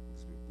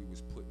 We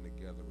was putting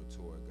together a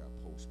tour. It got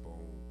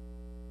postponed.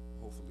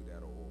 Hopefully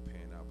that'll all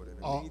pan out. But in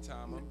the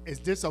meantime, is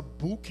this a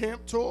boot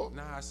camp tour?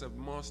 Nah, it's a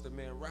Monster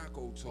Man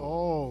Rocco tour.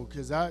 Oh,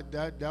 cause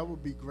that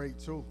would be great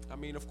too. I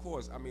mean, of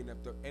course. I mean,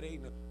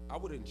 I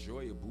would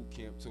enjoy a boot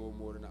camp tour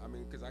more than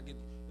cause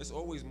it's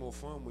always more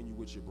fun when you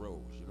with your bros.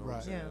 You know what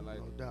I'm saying? Yeah, like,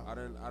 no doubt.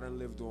 I done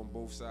lived on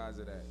both sides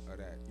of that,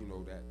 you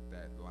know, that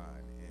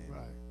line, and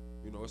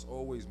you know, it's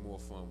always more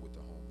fun with the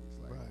homies.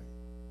 Like,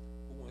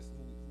 who wants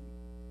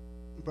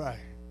who? Right.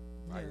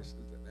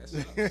 That's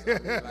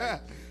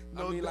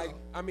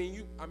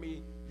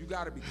you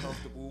got to be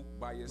comfortable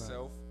by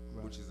yourself,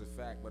 which is a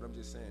fact. But I'm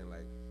just saying,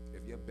 like,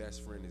 if your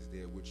best friend is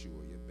there with you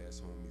or your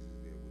best homies is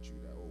there with you,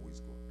 that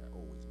always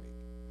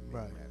make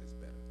matters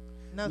better.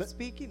 Now,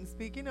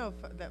 speaking of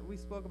that, we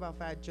spoke about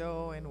Fat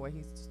Joe and what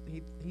he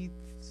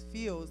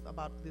feels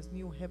about this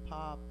new hip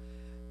hop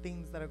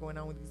things that are going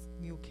on with these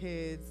new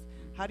kids.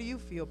 How do you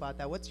feel about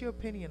that? What's your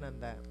opinion on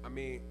that? I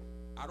mean,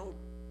 I don't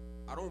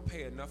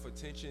pay enough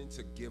attention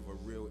to give a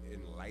real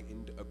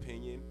enlightened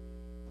opinion.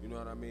 You know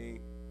what I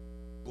mean?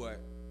 But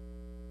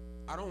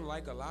I don't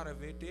like a lot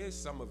of it. There's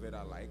some of it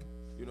I like.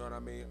 You know what I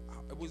mean?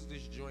 It was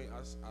this joint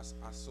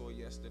I saw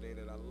yesterday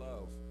that I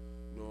love.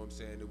 You know what I'm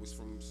saying? It was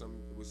from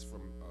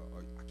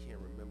I can't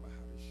remember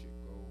how this shit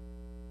go.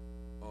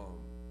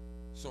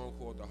 Song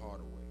called The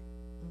Harder Way.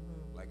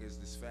 Mm-hmm. Like, it's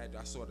this fat.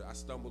 I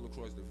stumbled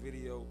across the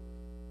video.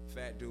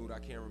 Fat dude, I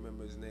can't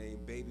remember his name.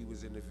 Baby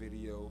was in the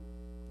video.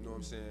 You know what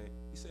I'm saying?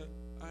 He said,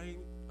 I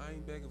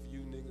ain't begging for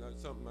you, nigga.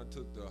 Something I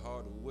took the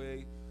harder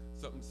way.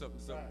 Something.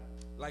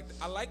 Like,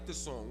 I like the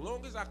song.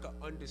 Long as I can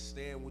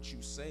understand what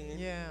you saying,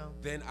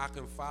 then I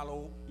can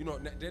follow. You know,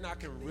 then I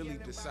can really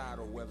decide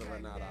on whether or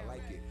not I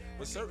like it.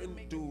 But certain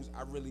dudes,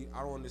 I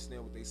don't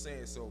understand what they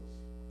saying, so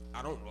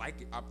I don't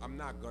like it. I'm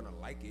not gonna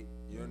like it.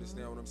 You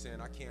understand what I'm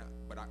saying? I can't,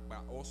 but I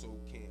also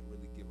can't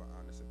really give an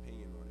honest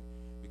opinion on it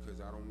because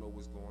I don't know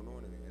what's going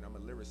on in it, and I'm a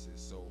lyricist,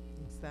 so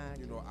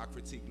you know, I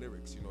critique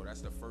lyrics. You know,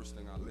 that's the first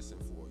thing I listen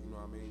for. You know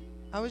what I mean?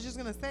 I was just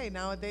gonna say,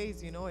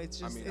 nowadays, you know, it's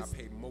just. I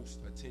pay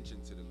most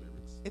attention to the lyrics.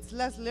 It's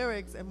less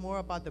lyrics and more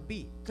about the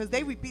beat, because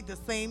they repeat the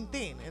same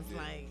thing. It's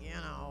like, you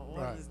know,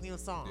 what is this new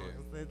song?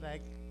 It's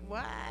like,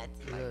 what?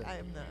 Like, I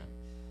am not.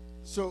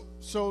 So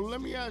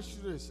let me ask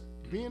you this: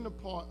 being a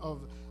part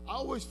of, I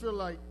always feel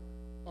like,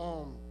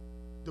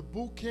 the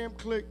boot camp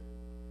clique.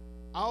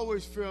 I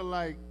always feel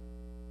like,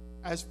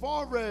 as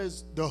far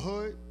as the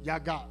hood, y'all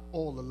got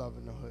all the love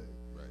in the hood.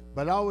 Right.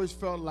 But I always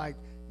felt like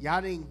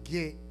y'all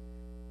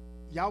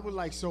were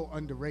like so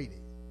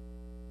underrated,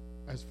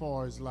 as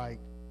far as like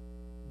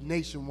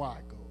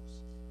nationwide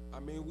goes. I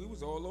mean, we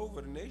was all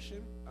over the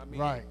nation. I mean,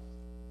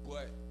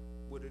 but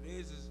what it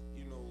is,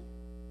 you know,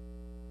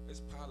 it's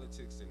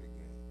politics in the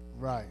game.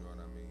 Right. You know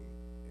what I mean?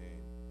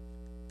 And,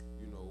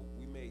 you know,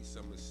 we made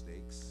some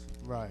mistakes.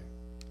 Right.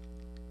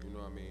 You know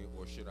what I mean?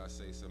 Or should I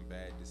say some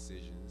bad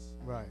decisions.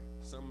 Right.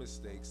 Some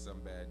mistakes, some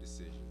bad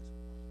decisions.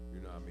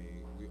 You know what I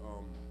mean?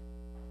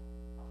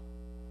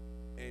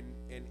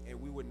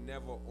 And we were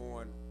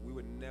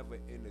never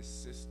in a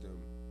system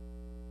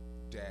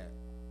that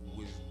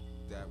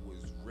was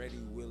ready,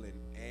 willing,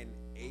 and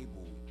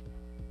able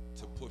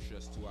to push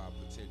us to our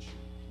potential.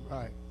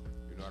 Right.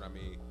 You know what I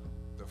mean?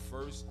 The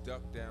first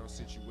duck down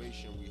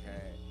situation we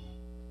had,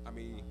 I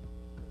mean,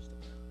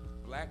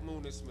 Black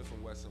Moon and Smith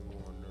 & Wesson were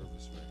on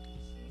Nervous Records.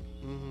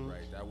 Mm-hmm.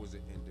 Right, that was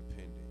an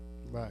independent.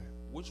 Right.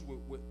 Which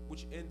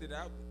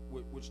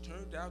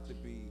turned out to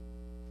be,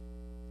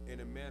 in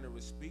a manner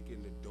of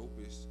speaking, the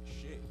dopest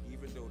shit.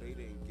 Even though they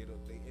didn't get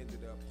up, they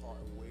ended up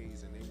parting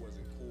ways, and they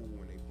wasn't cool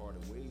when they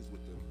parted ways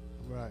with them.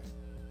 Right.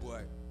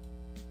 But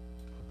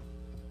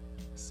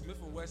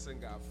Smith & Wesson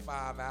got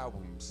 5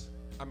 albums.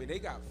 I mean, they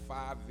got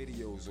 5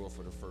 videos off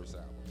of the first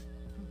album.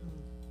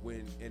 Mm-hmm.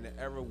 When in the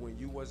era when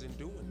you wasn't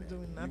doing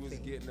that, you was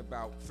getting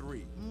about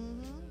 3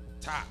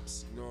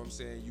 tops. You know what I'm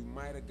saying? You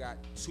might have got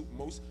 2.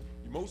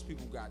 Most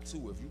people got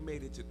 2. If you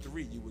made it to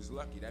 3, you was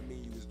lucky. That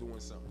means you was doing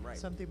something right.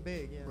 Something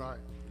big, yeah. Right.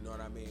 You know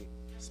what I mean?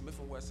 Smith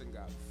 & Wesson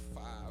got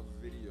 5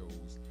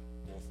 videos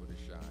off of The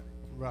Shining.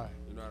 Right.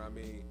 You know what I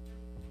mean?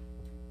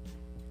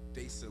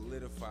 They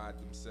solidified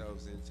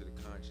themselves into the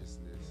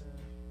consciousness.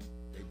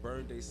 They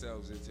burned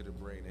themselves into the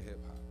brain of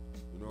hip hop.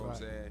 You know what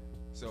I'm saying?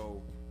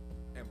 So,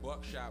 and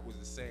Buckshot was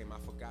the same. I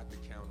forgot to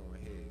count on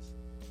his.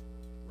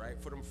 Right?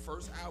 For them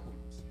first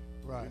albums.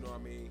 Right. You know what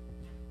I mean?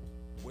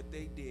 What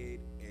they did,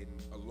 and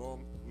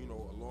along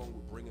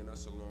with bringing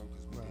us along,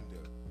 because we did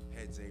the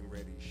heads ain't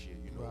ready shit.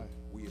 You know, Right.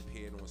 we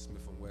appeared on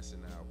Smith and Wesson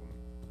album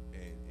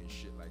and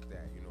shit like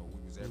that. You know,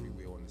 we was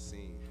everywhere on the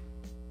scene.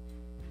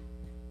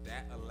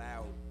 That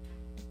allowed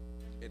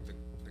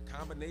the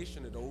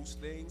combination of those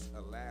things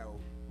allowed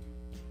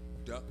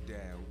Duck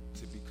Down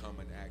to become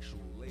an actual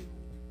label.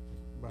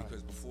 Right.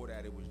 Because before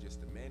that, it was just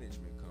a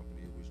management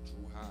company. It was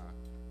Drew High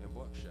and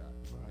Buckshot.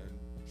 Right.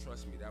 And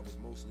trust me, that was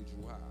mostly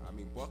Drew High. I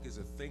mean, Buck is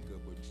a thinker,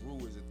 but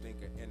Drew is a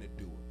thinker and a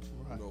doer.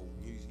 Right. You know,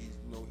 he's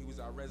you know, he was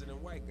our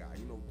resident white guy.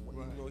 You know,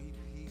 Right. you know,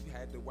 he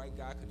had the white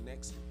guy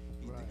connects.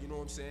 Right. You know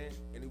what I'm saying?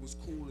 And it was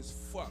cool as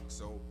fuck.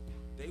 So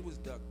they was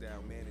Duck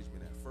Down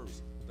management at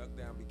first. Duck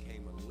Down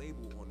became a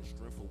label on the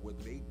strength of what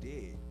they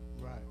did.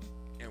 Right.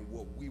 And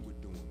what we were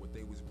doing, what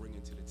they was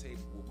bringing to the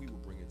table, what we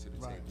were bringing to the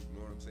Right. table. You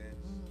know what I'm saying?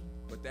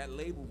 But that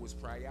label was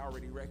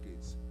Priority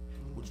Records,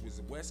 which was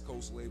a West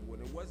Coast label,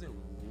 and it wasn't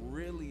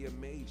really a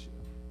major.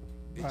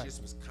 It Right.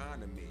 just was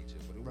kind of major,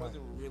 but it Right.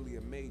 wasn't really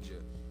a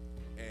major.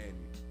 And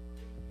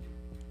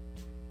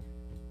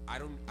I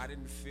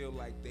didn't feel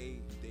like they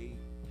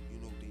you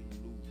know, they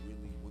knew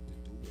really what to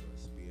do with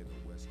us being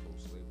a West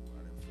Coast label.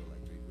 I didn't feel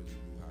like they really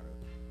knew how to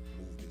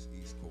move this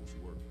East Coast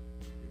work.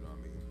 You know what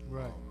I mean?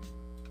 Right.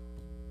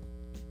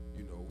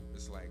 You know,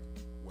 it's like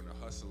when a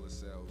hustler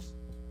sells,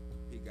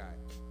 he got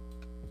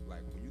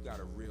like when you got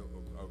a real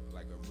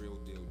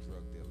deal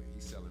drug dealer,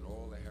 he's selling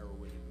all the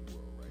heroin in the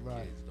world, right?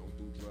 Right. Kids don't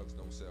do drugs,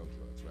 don't sell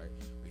drugs, right?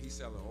 But he's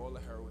selling all the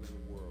heroin in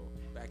the world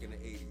back in the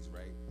 80s,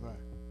 right? Right.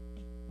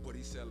 But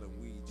he's selling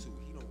weed too.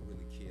 He don't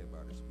really care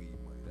about his weed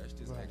money. That's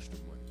just Right. extra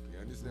money. You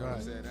understand what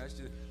I'm saying? That's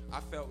just, I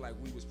felt like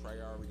we was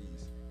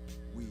Priorities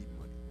weed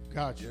money.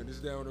 Gotcha. You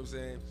understand what I'm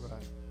saying?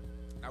 Right.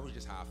 That was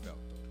just how I felt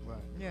though.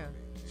 Right. Yeah.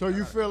 So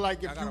you feel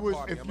like I if got you a was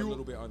party. if I'm you a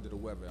little bit under the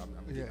weather.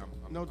 Yeah,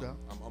 no doubt.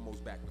 I'm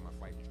almost back to my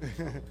fight.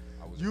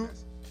 I was you a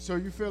mess. so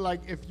you feel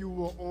like if you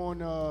were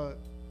on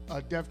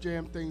a Def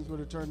Jam, things would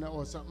have turned out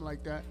or something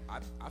like that?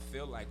 I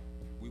feel like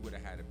we would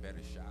have had a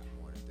better shot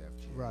on a Def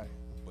Jam. Right.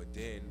 But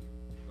then,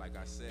 like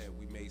I said,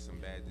 we made some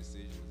bad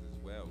decisions as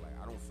well. Like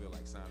I don't feel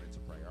like signing to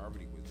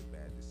Priority was a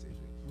bad decision.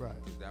 Right.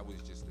 Because that was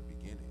just the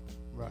beginning.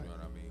 Right. You know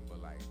what I mean?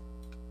 But like,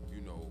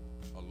 you know,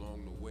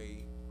 along the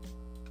way,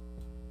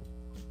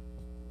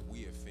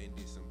 we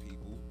offended some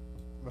people.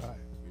 Right.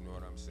 You know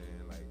what I'm saying?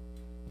 Like,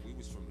 we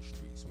was from the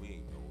streets. We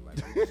ain't know. Like,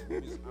 we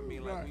was I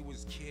mean, like, Right. we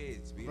was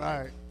kids. We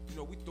Right. Like, you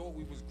know, we thought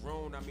we was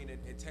grown. I mean, and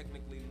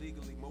technically,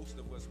 legally, most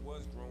of us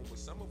was grown, but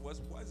some of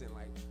us wasn't.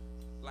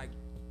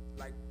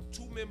 Like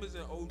two members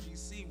in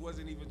OGC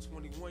wasn't even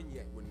 21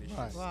 yet when this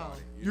Right. shit Wow.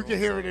 started. You can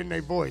hear it in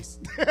their voice.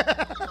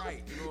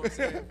 Right. You know what I'm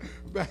saying?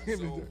 Back in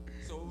the day.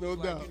 So it was No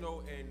like, doubt. you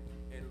know, and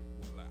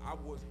like,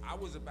 I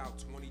was about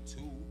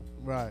 22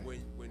 Right.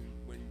 when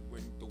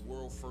the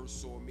world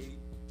first saw me.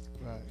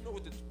 Right. You know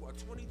what? A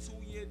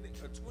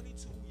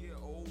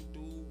 22-year-old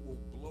dude will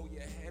blow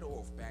your head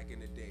off back in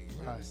the day. You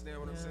Right. understand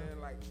what I'm Yeah.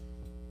 saying? Like,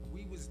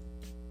 we was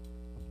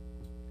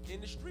in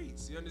the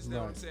streets. You understand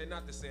what I'm Right. saying?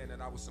 Not to saying that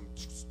I was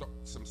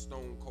some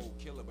stone cold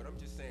killer, but I'm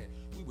just saying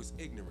we was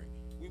ignorant.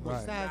 We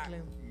was Right. not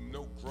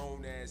no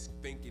grown ass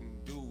thinking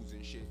dudes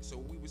and shit. So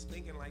we was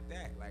thinking like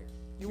that. Like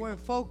You weren't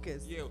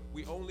focused. yeah,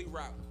 we only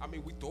rock. I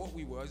mean, we thought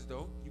we was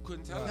though. You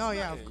couldn't tell Right. us. Oh,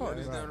 yeah, nothing. of course. You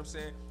understand Right. what I'm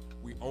saying?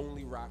 We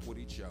only rock with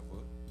each other.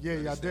 Yeah, You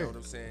y'all understand did. what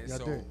I'm saying? Y'all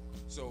did.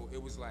 So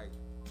it was like,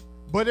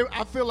 But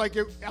I feel like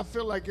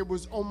it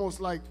was almost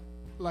like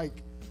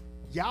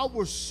y'all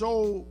were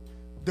so,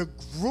 the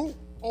group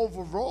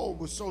overall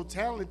was so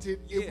talented.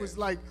 It Yeah. was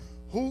like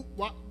who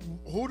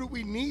do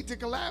we need to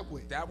collab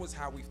with? that was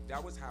how we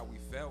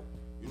felt.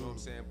 You know what I'm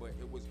saying? But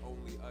it was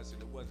only us,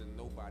 and it wasn't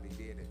nobody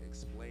there to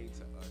explain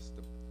to us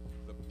the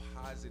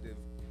positive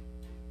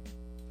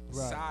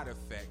Right. side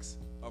effects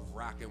of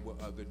rocking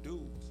with other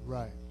dudes.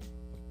 Right.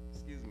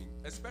 Excuse me.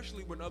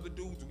 Especially when other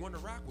dudes want to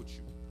rock with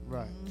you.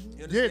 Right. You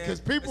Yeah, understand? because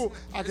people,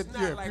 It's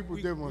not like people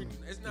we- did want.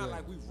 It's not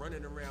like we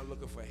running around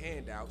looking for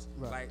handouts.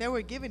 Right. Like They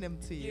were giving them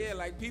to you. yeah,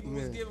 like people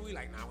was Yeah. giving. We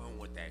like, nah, we don't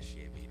want that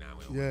shit, B. Nah,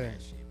 we don't Yeah. want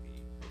that shit, B.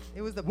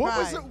 It was the What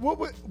was pride. it? What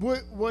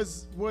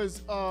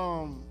was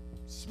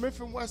Smith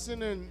and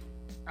Wesson and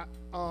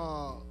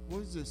what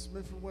was it?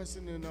 Smith and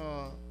Wesson and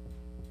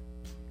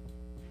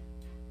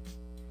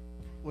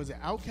was it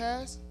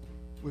Outkast?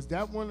 Was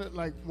that one of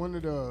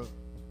the?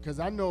 Because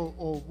I know.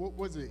 Or what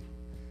was it?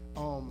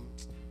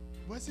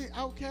 Was it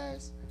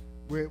Outkast?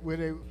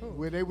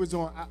 Where they was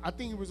on? I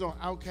think it was on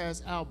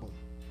Outkast album,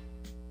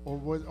 or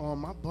was on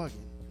my bugging?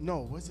 No,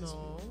 was it?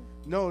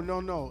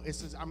 No.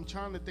 It's just, I'm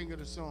trying to think of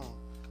the song.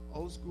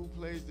 Old school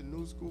plays the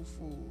new school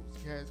fools.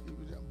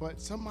 But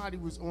somebody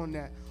was on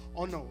that.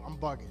 Oh no, I'm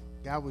bugging.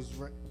 That was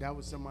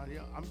somebody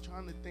else. I'm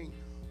trying to think.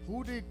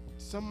 Who did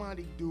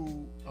somebody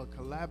do a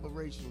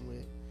collaboration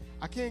with?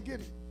 I can't get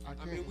it. I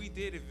mean, we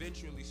did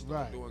eventually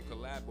start Right. doing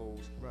collabos,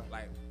 Right.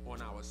 like on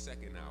our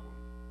second album.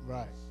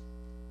 Right.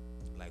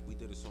 Like we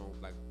did a song,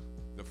 like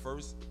the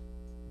first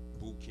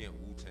Boot Camp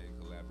Wu-Tang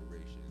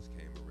collaborations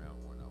came around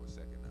on our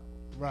second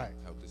album. Right.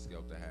 Helter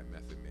Skelter had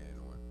Method Man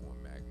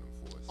on Magnum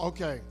Force.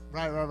 Okay.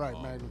 Right.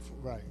 Magnum.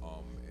 Right.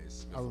 And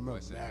Smith I remember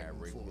Wesson had Magnum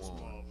Rick Force.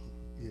 Warren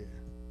Yeah.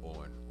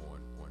 on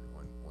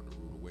the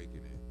Rude Awakening.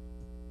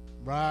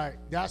 Right.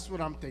 That's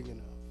what I'm thinking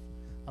of.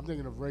 I'm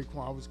thinking of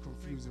Raekwon. I was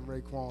confusing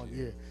Raekwon.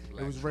 Yeah.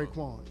 It was Trump.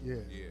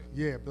 Raekwon.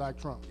 Yeah, Black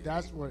Trump.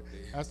 That's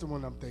the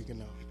one I'm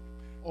thinking of.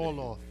 All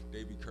off.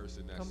 They be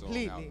cursing that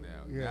Completely. song out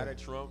now. Yeah. Now that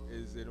Trump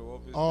is in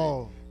office,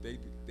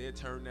 they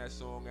turn that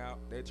song out.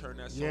 They turn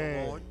that song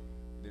on.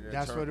 Then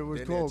That's what it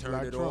was called, turn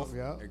Black it Trump. off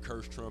Yeah. and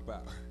curse Trump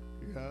out.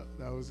 Yeah,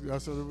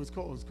 that's what it was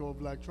called. It was called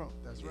Black Trump.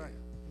 That's right.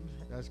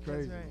 That's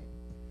crazy. That's right.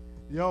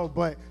 Yo,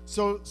 but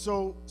so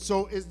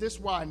is this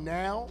why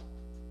now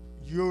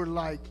you're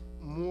like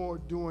more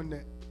doing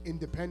the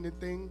independent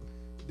thing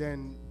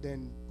than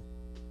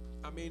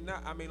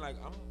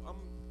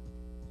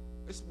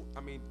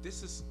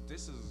this is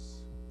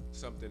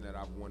something that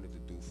I've wanted to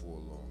do for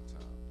a long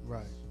time.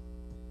 Right.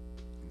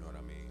 You know what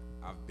I mean?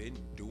 I've been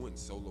doing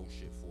solo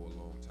shit for a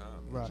long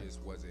time. Right. It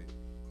just wasn't,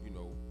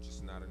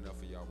 just not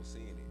enough of y'all was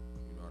seeing it.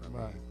 You know what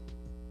I Right. mean?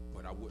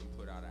 But I wouldn't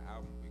put out an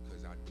album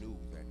because I knew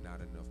that not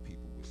enough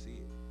people would see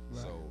it.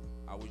 Right. So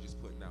I was just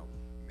putting out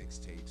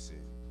mixtapes and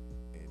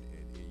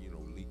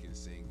leaking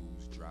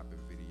singles, dropping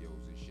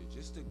videos and shit,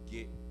 just to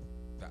get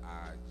the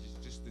eyes,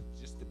 just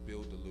to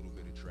build a little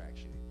bit of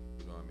traction.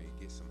 You know what I mean?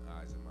 Get some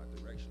eyes in my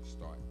direction.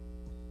 Start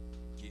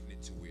getting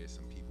it to where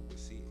some people would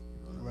see it.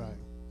 You know what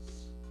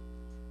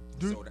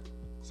I mean?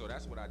 So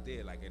that's what I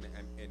did. Like, and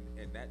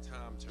that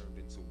time turned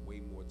into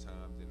way more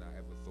time than I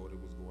ever thought it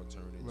was going to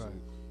turn into. Right.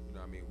 You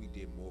know what I mean? We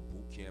did more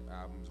boot camp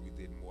albums. We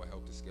did more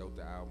Helter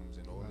Skelter albums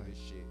and all of this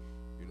shit.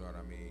 You know what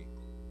I mean?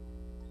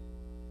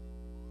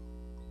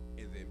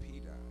 And then P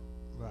died.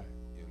 Right.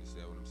 You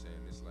understand what I'm saying?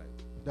 It's like,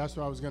 that's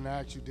what I was gonna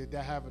ask you. Did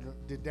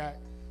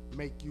that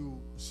make you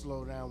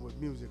slow down with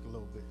music a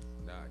little bit?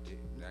 nah, it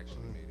didn't. It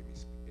actually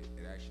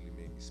it actually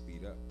made me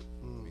speed up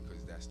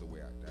because that's the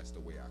way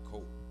I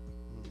cope.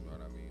 You know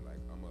what I mean? Like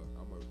I'm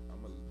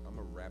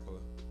a rapper.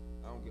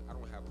 I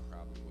don't have a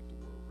problem with the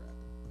word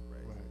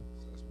rapper, right?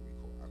 So that's what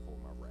I call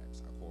my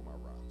raps. I call my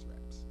rhymes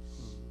raps.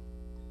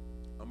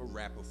 I'm a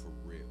rapper for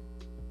real.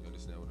 You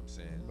understand what I'm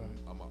saying? Right.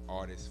 I'm an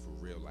artist for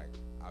real. Like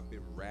I've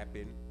been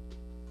rapping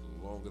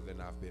longer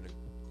than I've been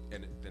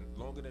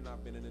longer than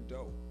I've been an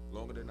adult.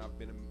 Longer than I've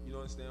been you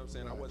understand what I'm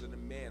saying? Right. I wasn't a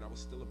man, I was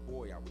still a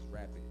boy, I was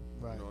rapping.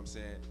 Right. You know what I'm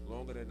saying?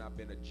 Longer than I've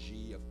been a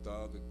G, a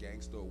thug, a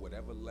gangster, or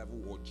whatever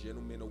level, or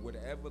gentleman, or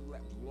whatever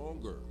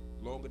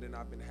longer than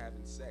I've been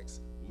having sex.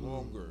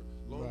 Longer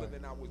Right.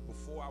 than I was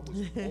before I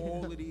was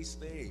all of these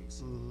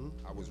things.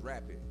 I was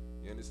rapping.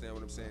 You understand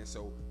what I'm saying?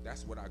 So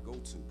that's what I go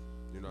to.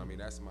 You know what I mean?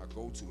 That's my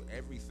go-to.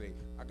 Everything.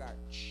 I got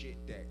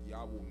shit that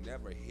y'all will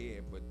never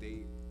hear, but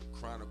they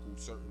chronicle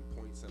certain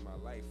points in my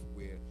life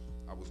where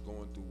I was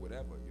going through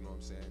whatever. You know what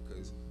I'm saying?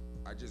 Because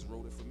I just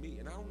wrote it for me.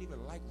 And I don't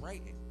even like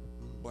writing,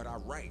 but I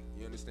write.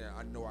 You understand?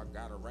 I know I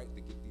got a right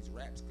to get these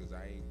raps because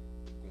I ain't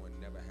going to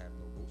never have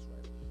no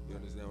ghostwriter. You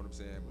understand what I'm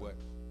saying? But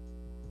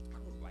I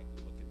don't like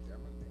looking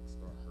down my neck,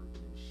 start hurting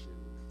and shit,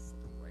 and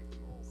fucking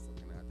writing all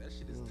fucking out. That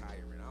shit is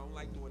tiring. I don't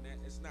like doing that.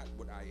 It's not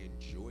what I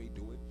enjoy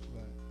doing.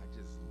 Right. I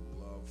just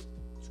love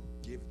to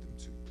give them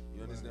to you.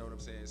 You understand what I'm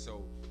saying?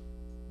 So,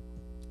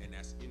 and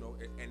that's, you know,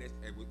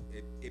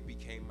 it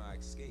became my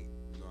escape.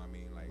 You know what I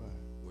mean? Like,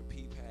 when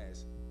P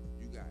passed,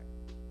 you got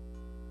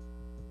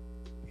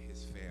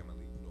his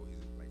family, you know,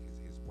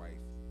 his wife,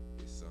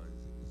 his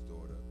sons, and his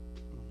daughter.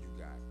 You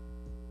got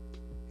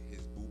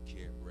his boot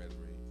camp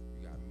brethren.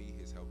 You got me,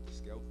 his Helter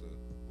Skelter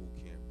boot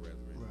camp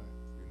brethren. Right.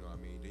 You know what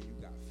I mean? Then you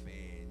got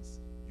fans.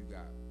 You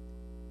got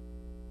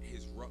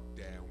his ruck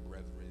down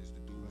brethren,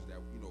 the dudes that,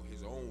 you know,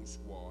 his own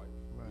squad,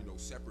 you know,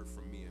 separate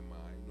from me and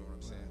mine. You know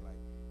what I'm saying? Like,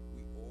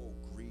 we all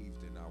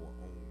grieved in our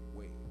own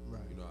way.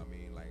 Right. You know what I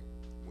mean? Like,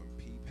 when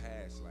P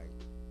passed, like,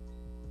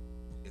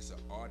 it's an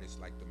artist,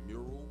 like the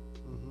mural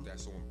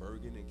that's on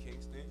Bergen and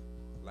Kingston.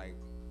 Like,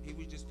 he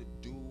was just a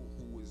dude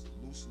who was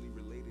loosely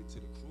related to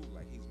the crew.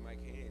 Like, he's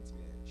Mike Hands,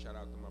 man. Shout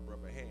out to my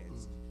brother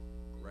Hands,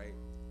 right?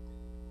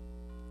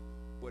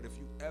 But if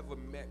you ever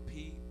met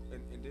P,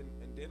 and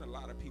then a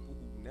lot of people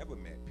who never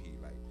met P,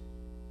 like,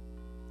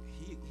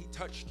 he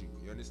touched you.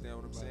 You understand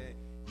what I'm saying?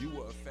 You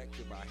were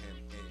affected by him,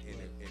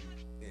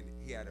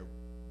 and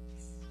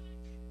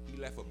he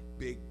left a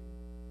big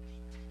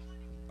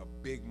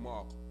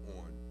mark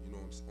on, you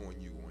know, on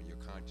you, on your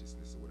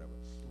consciousness or whatever.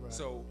 Right.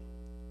 So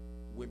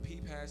when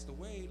P passed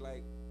away,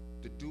 like,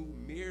 the dude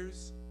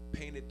Mears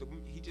painted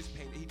he just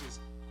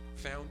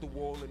found the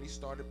wall and he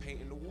started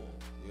painting the wall.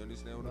 You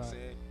understand what I'm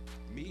saying?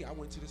 Me, I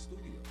went to the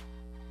studio.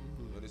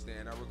 You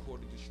understand? I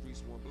recorded The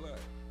Streets Want Blood.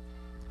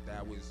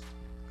 That was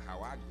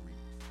how I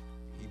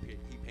grieved.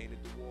 He painted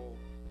the wall.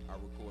 I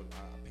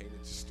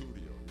painted the studio.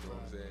 You know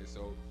what I'm saying?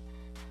 So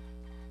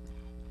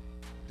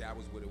that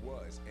was what it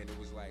was, and it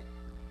was like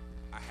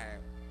I had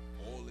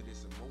all of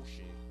this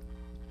emotion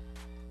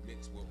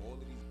mixed with all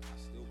of these. I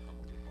still come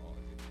up with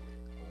bars anyway,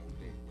 all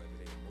day, whether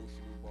they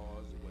emotional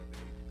bars or whether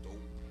they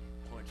dope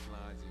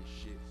punchlines and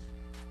shit.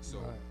 So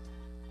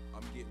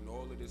I'm getting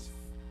all of this,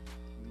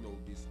 you know,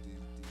 this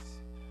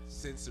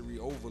sensory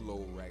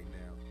overload right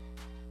now,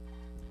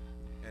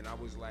 and I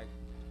was like,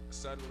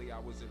 suddenly I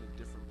was in a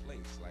different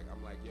place. Like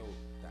I'm like, yo,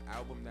 the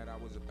album that I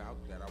was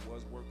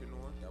working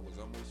on, that was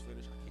almost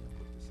finished. I can't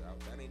put this out.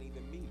 That ain't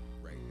even me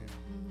right now.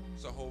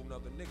 It's a whole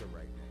nother nigga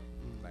right now.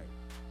 Like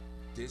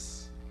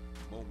this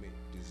moment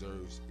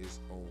deserves its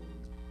own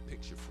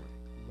picture frame.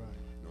 Right.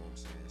 You know what I'm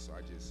saying? So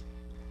I just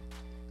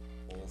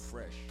all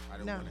fresh. I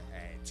didn't want to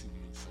add 2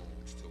 new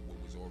songs to what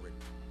was already.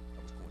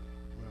 I was corny.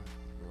 Right.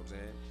 You know what I'm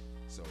saying?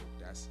 So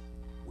that's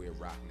where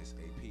Rockness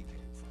AP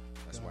came from.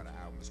 That's why the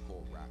album is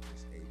called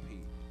Rockness AP,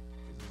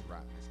 because it's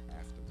Rockness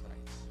after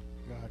Price.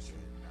 Gotcha.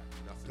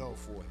 And nothing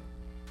before him.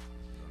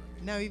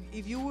 You know what I mean? Now,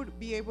 if you would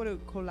be able to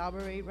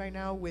collaborate right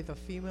now with a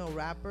female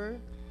rapper,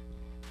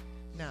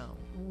 now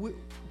who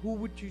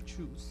would you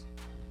choose?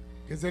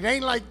 Because it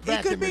ain't like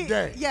back in the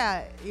day.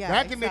 Yeah.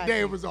 Back in the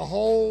day, it was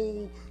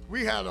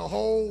we had a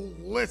whole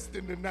list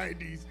in the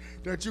 90s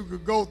that you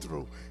could go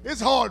through. It's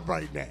hard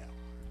right now.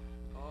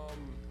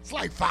 It's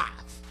like 5.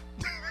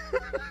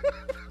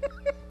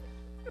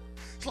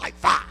 It's like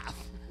 5.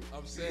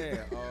 I'm saying,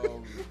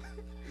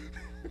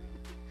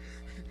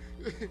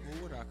 who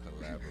would I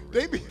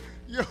collaborate with?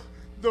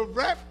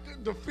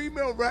 The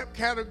female rap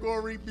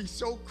category be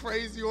so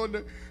crazy on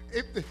the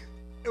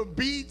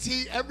BET,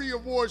 every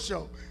award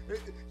show.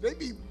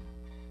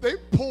 They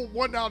pull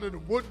one out of the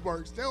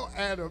woodworks. They'll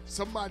add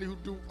somebody who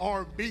do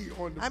R&B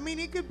on the. I mean,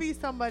 it could be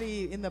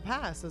somebody in the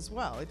past as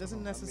well. It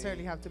doesn't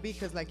necessarily have to be,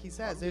 because, like he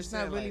says, there's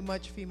not really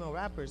much female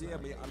rappers. Yeah,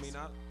 nowadays.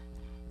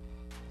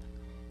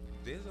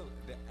 There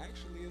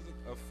actually is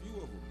a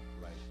few of them.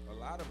 Like a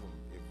lot of them,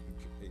 if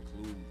you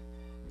include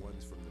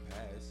ones from the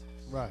past.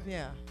 Right.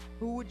 Yeah.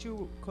 Who would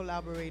you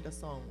collaborate a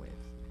song with?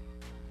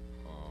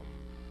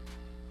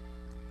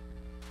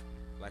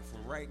 Like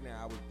from right now,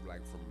 I would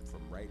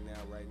from right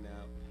now,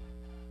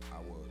 I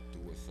would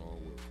do a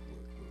song with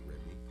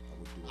Remy.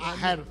 I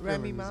had a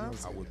Remy feeling.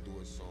 Miles. I would do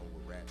a song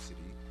with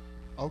Rhapsody.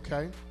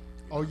 Okay.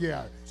 Oh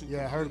yeah,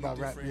 I heard about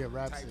Rhapsody.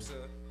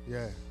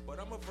 Yeah. But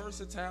I'm a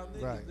versatile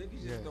nigga. Right.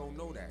 Niggas just don't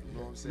know that. You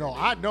know what I'm saying? No,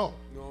 I know.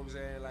 You know what I'm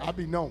saying? Like, I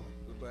be knowing.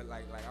 But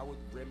like I would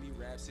Remy,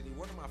 Rhapsody.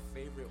 One of my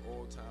favorite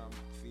all-time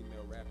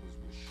female rappers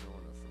was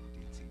Shauna from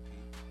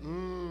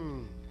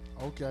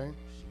DTP. Okay.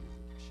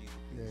 She's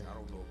I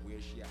don't know where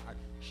she at.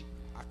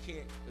 I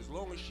can't, as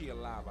long as she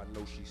alive, I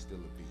know she's still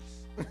a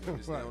beast. You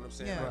understand what I'm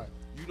saying? Yeah. Like,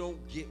 you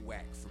don't get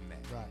whack from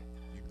that. Right.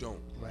 You don't.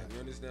 Right. You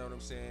understand what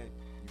I'm saying?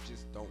 You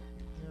just don't.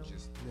 You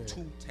just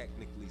too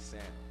technically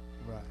sound.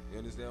 Right. You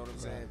understand what I'm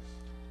saying?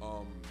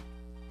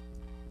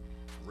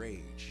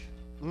 Rage.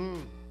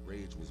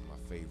 Rage was my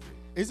favorite.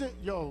 Isn't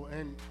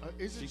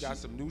she got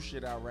some new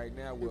shit out right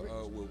now with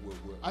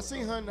I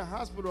seen her in the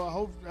hospital. I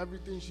hope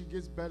everything she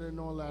gets better and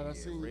all that. I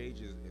seen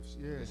Rage is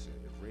listen,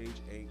 if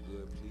Rage ain't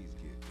good, please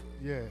get good.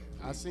 Yeah.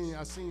 Please.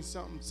 I seen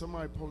something,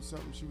 somebody post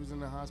something, she was in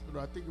the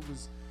hospital. I think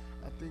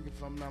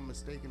if I'm not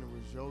mistaken, it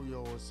was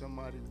Yo-Yo or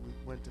somebody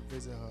went to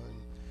visit her.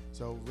 And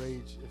so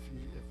Rage, if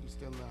you're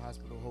still in the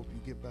hospital, hope you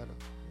get better.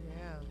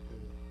 Yeah,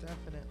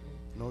 definitely.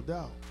 No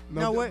doubt.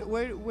 Now,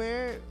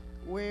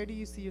 where do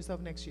you see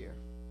yourself next year?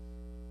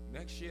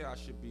 Next year I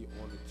should be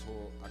on the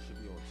tour. Like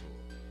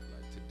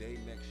today,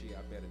 next year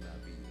I better not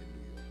be in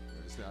New York.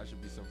 You understand? I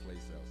should be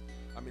someplace else.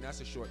 I mean,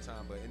 that's a short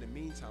time, but in the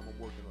meantime, I'm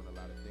working on a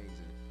lot of things,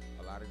 and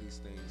a lot of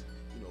these things,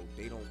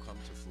 they don't come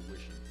to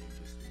fruition in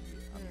just a year.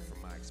 I mean,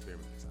 from my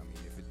experience. I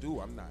mean, if it do,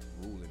 I'm not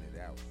ruling it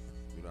out.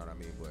 You know what I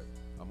mean? But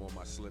I'm on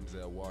my Slim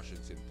Zell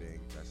Washington thing.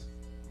 That's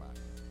my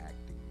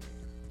acting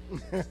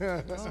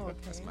name.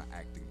 That's my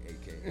acting,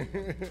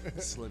 aka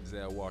Slim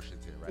Zell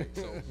Washington, right?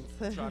 So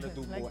I'm trying to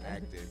do more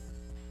acting.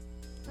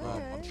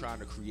 I'm trying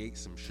to create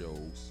some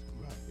shows.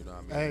 Right. You know what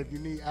I mean? Hey, if you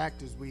need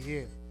actors, we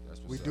here.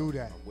 We do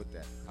that. I'm with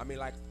that. I mean,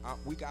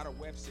 we got a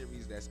web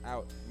series that's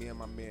out. Me and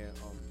my man,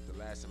 the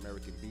Last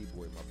American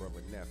B-Boy, my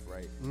brother Neff,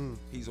 right?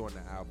 He's on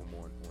the album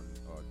on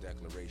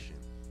Declaration.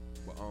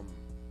 But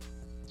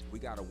we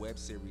got a web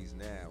series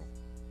now.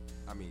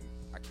 I mean,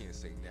 I can't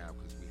say now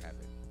because we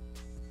haven't.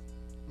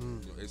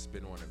 It's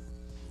been on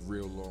a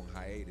real long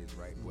hiatus,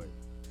 right? But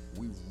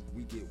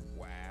we get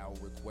wild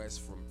requests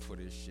for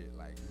this shit.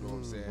 Like, you know what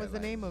I'm saying? What's the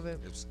name of it?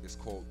 It's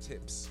called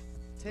Tips.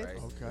 Tips? Right?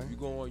 Okay. If you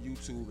go on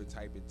YouTube and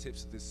type in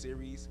Tips of the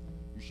series,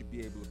 you should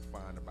be able to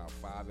find about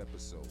 5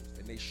 episodes,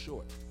 and they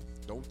short.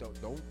 Don't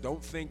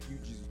think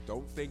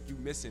you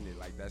missing it.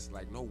 Like that's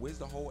like, no, where's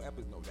the whole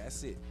episode? No,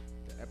 that's it.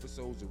 The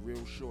episodes are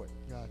real short.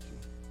 Got you.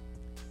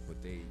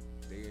 But they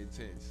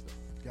intense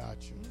though. Got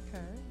you.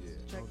 Okay. Yeah.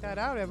 Check that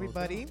out,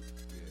 everybody.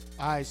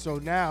 All right, so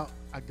now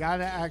I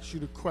gotta ask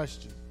you the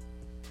question.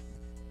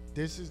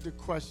 This is the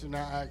question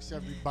I ask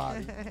everybody.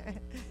 You know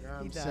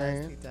what I'm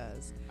saying? He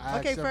does.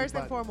 Okay, first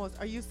and foremost,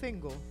 are you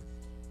single?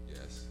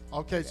 Yes.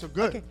 Okay, so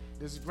good. Okay.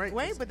 This is great.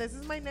 Wait, but this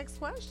is my next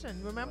question.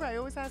 Remember, I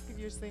always ask if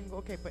you're single.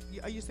 Okay, but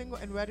are you single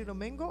and ready to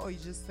mingle, or are you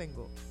just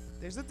single?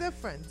 There's a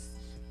difference.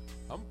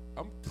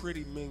 I'm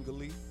pretty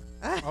mingly.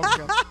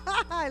 Okay.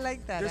 I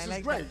like that. This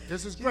is great.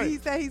 This is great. He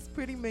said he's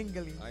pretty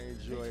mingly. I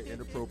enjoy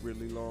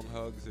inappropriately long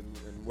hugs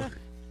and work.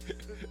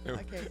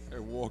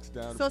 And walks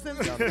down. So since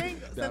he's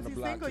down the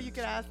block. single, you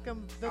can ask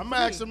him. I'm gonna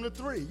ask him the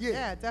 3. Yeah.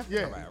 Yeah,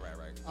 definitely. Yeah.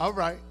 Right. All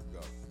right. Go.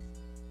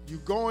 You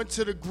going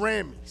to the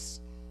Grammys.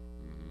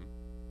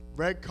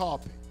 Red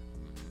carpet.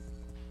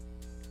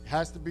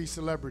 Has to be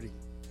celebrity.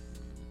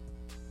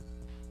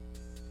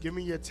 Give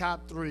me your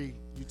top 3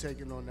 you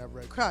taking on that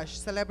red Crush,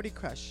 celebrity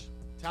crush.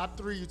 Top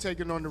 3 you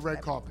taking on the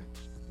red carpet.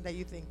 That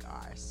you think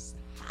are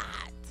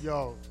hot.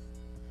 Yo,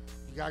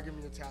 you gotta give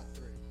me your top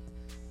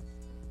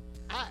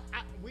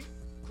 3.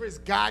 Chris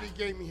Gotti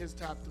gave me his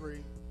top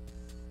 3.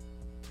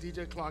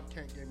 DJ Clark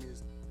Kent gave me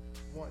his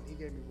 1. He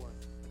gave me 1. I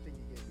think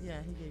he gave me.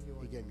 Yeah, he gave you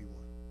 1. He gave me 1.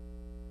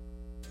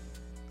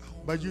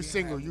 But you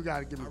single, you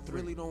gotta give me 3.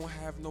 I really don't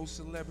have no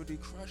celebrity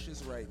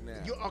crushes right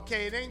now.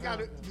 It ain't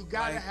gotta. You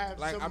gotta have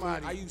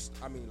somebody.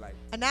 I mean, like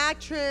an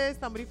actress,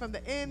 somebody from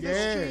the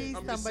industry,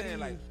 I'm just somebody saying,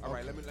 like, all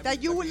right, let me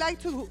you would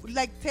like to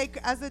take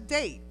as a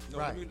date. No,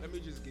 right. Let me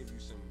just give you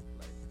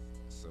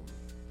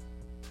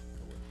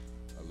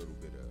a little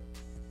bit of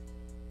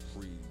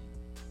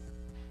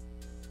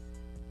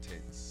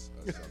pretense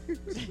or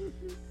something.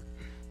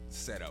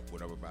 Set up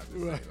what I'm about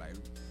to say.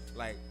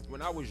 Like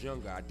when I was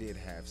younger, I did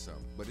have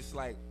some, but it's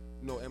like,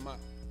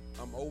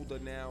 I'm older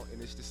now,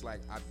 and it's just like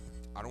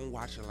I don't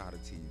watch a lot of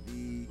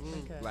TV.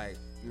 Okay. Like,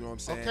 you know what I'm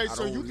saying? Okay,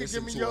 so you can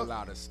give me a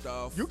lot of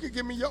stuff. You can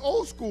give me your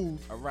old school.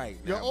 All right,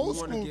 your now, old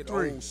if you school get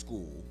 3. Old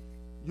school.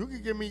 You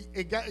can give me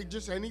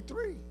just any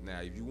 3. Now,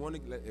 if you want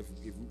to,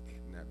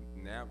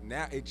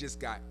 now it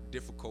just got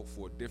difficult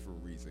for a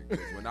different reason.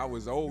 Because when I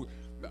was old,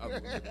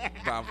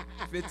 about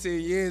 15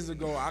 years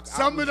ago,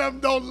 some of them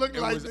don't look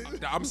like this.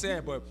 I'm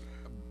saying, but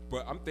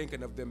I'm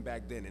thinking of them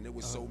back then, and it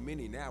was so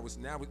many. Now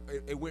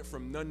it went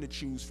from none to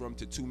choose from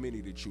to too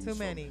many to choose from. Too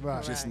many,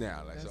 right? Just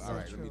now, like, that's so. All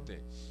right, true. let me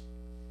think.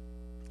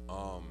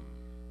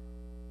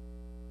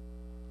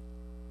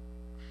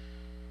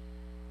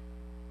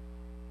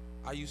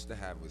 I used to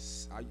have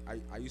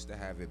I used to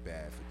have it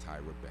bad for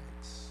Tyra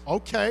Banks.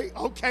 Okay,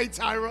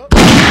 Tyra.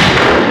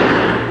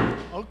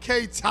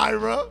 Okay,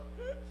 Tyra.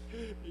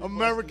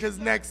 America's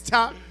Next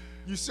Top.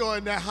 You saw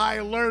in that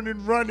Higher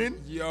Learning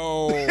running.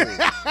 Yo.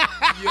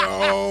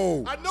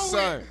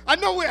 I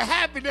know where it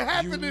happened. It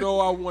happened. You know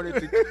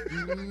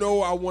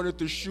I wanted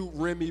to shoot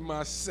Remy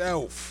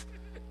myself.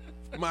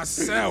 I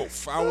was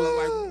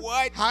like,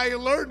 what? Higher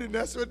Learning,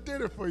 that's what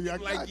did it for you. I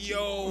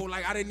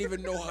didn't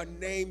even know her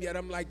name yet.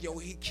 I'm like, yo,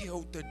 he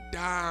killed the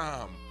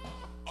dime.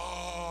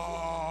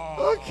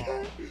 Oh.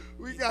 Okay.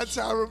 We got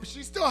Tyra.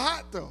 She's still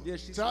hot though. Yeah,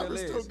 she Tyra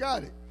still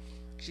got it.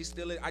 She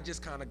still is. I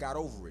just kind of got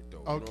over it though.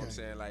 You know what I'm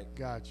saying? Like,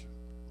 got you.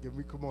 Give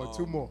me, come on,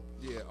 2 more.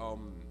 Yeah. Who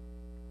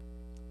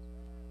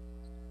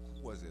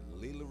was it?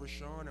 Leela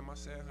Rashawn? Am I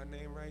saying her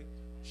name right?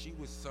 She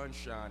was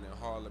Sunshine in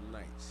Harlem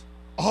Nights.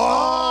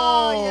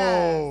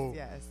 Oh,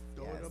 yes.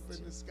 Going up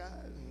in the sky.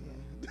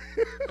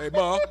 Hey,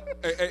 Ma.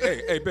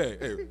 Hey, babe.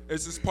 Hey,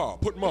 this is Pa.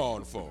 Put Ma on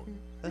the phone.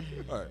 All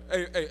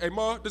right. Hey,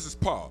 Ma, this is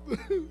Pa.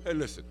 Hey,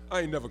 listen, I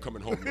ain't never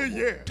coming home no more.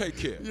 Yeah. Take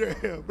care.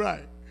 Yeah,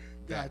 right.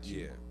 Got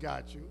you.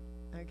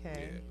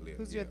 Okay. Yeah,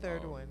 Who's your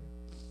third one?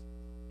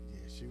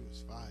 Yeah, she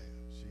was fire.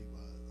 She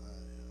was.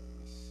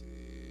 Let's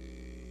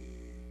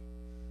see.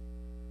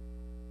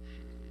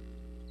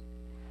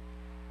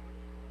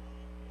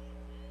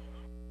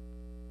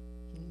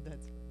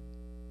 That's funny.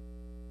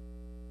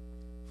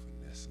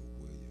 Vanessa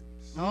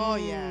Williams. Oh,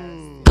 yes.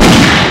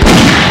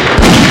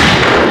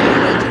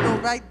 Original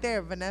right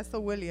there, Vanessa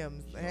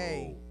Williams.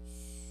 Hey.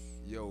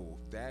 Yo,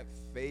 that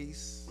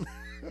face.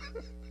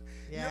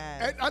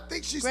 Yeah. And I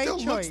think she Great still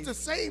looks choice. the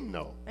same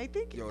though. I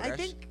think her I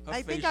think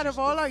face out of used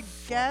all to our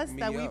fuck guests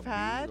me that we've up,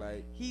 had, dude,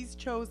 like- he's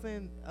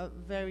chosen a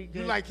very good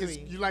You like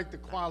three. you like the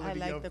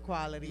quality. I like the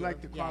quality. You like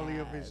the quality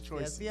of his yes,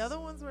 choices. Yes. The other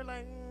ones were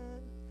like.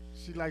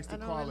 She likes the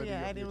quality. I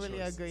of didn't your really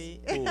choices.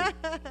 agree. Ooh.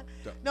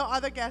 No,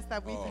 other guests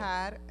that we've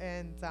had,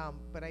 and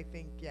but I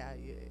think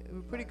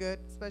we're pretty good,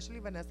 especially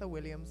Vanessa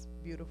Williams,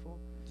 beautiful.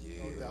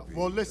 Yeah.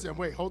 Well, listen,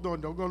 wait, hold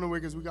on, don't go nowhere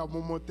because we got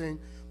one more thing.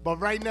 But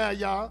right now,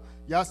 y'all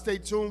stay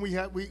tuned. We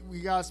got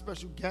a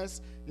special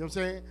guest. You know what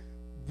I'm saying?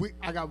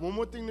 I got one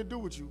more thing to do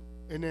with you,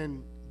 and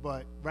then.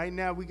 But right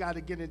now, we got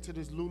to get into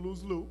this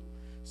Lulu's loop.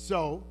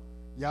 So,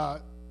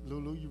 y'all,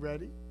 Lulu, you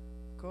ready?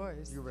 Of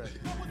course. You ready?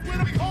 Where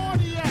the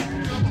party at?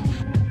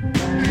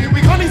 Here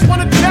we honeys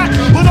wanna chat,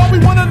 but all we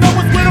wanna know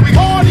is where the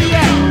party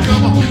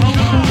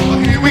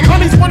at. Here we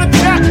honeys wanna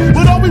chat,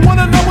 but all we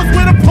wanna know is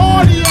where the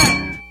party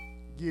at.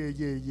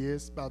 Yeah.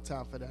 It's about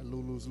time for that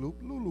Lulu's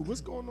loop. Lulu,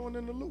 what's going on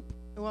in the loop?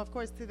 Well, of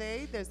course,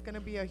 today there's going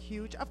to be a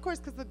huge, of course,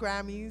 because the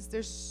Grammys,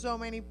 there's so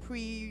many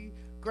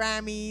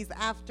pre-Grammys,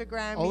 after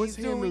Grammys, Oh, it's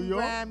here in doing New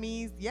York?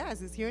 Grammys.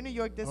 Yes, it's here in New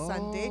York this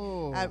Sunday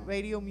at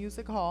Radio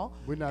Music Hall.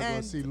 We're not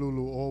going to see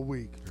Lulu all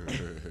week.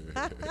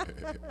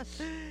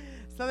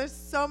 So there's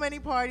so many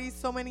parties,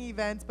 so many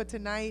events, but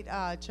tonight,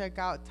 check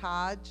out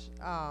Taj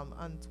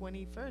on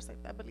 21st,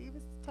 I believe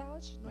it's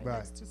Taj, right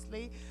next to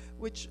Slate,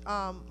 which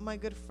my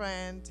good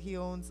friend, he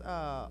owns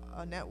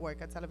a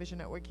network, a television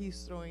network.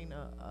 He's throwing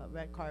a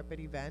red carpet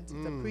event.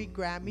 It's a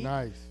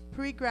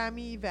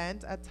pre-Grammy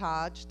event at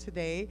Taj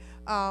today.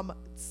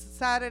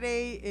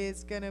 Saturday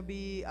is going to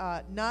be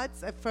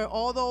nuts for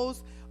all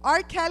those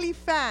R. Kelly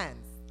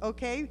fans,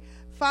 okay?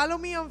 Follow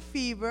me on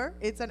Fever.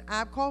 It's an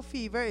app called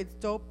Fever. It's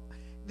dope.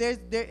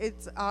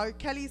 It's R.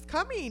 Kelly's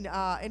coming,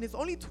 and it's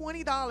only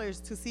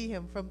 $20 to see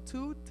him from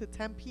 2 to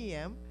 10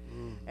 p.m.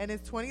 And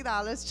it's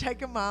 $20.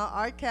 Check him out,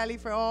 R. Kelly,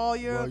 for all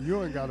your. Well,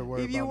 you ain't got to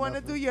worry. If you want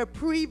to do your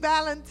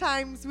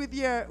pre-Valentine's with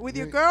your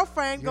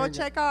girlfriend, go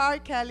check out R.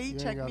 Kelly.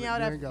 Check me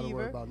out at Fever. You ain't got to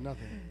worry about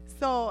nothing.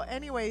 So,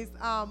 anyways,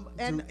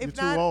 and if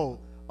you're not, too old.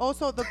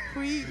 Also the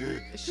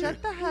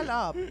shut the hell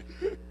up.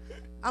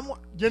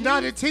 You're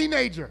not a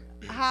teenager.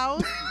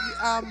 House,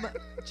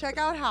 check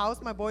out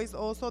House. My boy's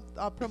also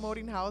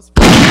promoting House.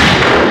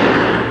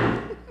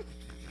 I'm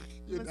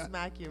gonna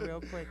smack you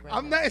real quick.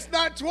 Right It's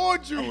not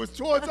towards you. It's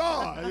towards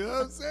R. You know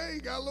what I'm saying?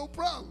 You got a little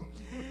problem.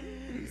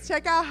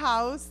 Check out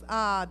House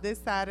this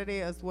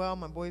Saturday as well.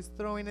 My boy's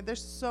throwing it.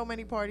 There's so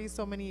many parties,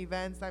 so many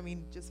events. I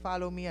mean, just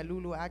follow me at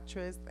Lulu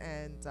Actress,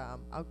 and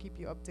I'll keep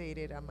you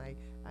updated on my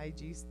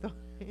IG story.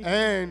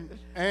 And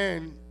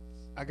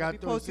I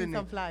got those posting in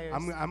some there. flyers.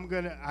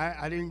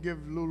 I didn't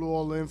give Lulu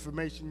all the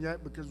information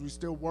yet because we're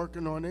still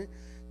working on it.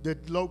 The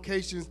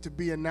locations to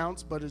be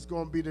announced, but it's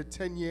going to be the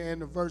 10-year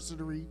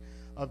anniversary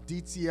of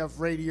DTF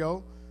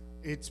Radio.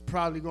 It's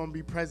probably going to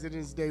be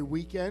President's Day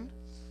weekend.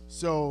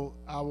 So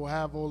I will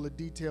have all the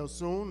details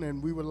soon,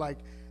 and we would like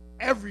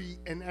any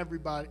and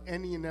everybody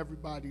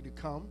to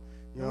come.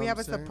 You know we have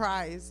a saying?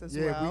 Surprise as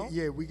well.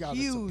 We got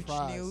huge a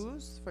surprise.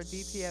 News for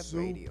DTF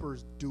Radio. Super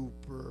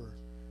duper,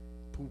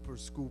 pooper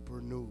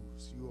scooper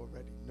news. You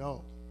already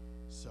know.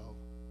 So,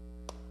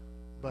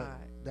 but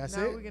that's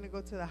now it. Now we're gonna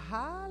go to the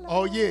Holla.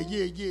 Oh yeah.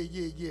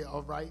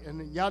 All right, and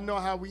then y'all know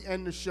how we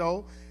end the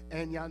show,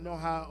 and y'all know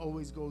how it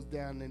always goes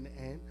down in the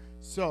end.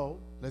 So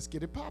let's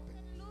get it popping.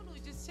 Lulu,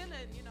 just chilling,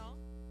 you know.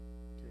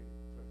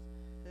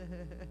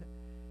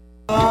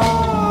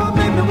 Oh,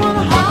 make me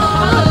wanna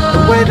holler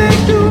the way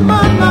they do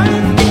my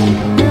life.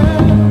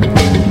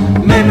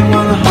 Make me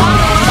wanna holler.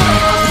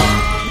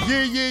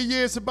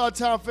 Yeah. It's about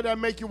time for that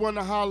make you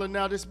wanna holler.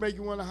 Now, this make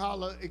you wanna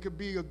holler, it could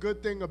be a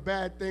good thing, a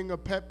bad thing, a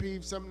pet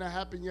peeve, something that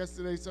happened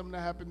yesterday, something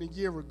that happened a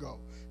year ago.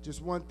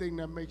 Just one thing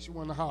that makes you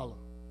wanna holler.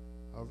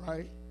 All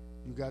right?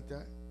 You got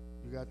that?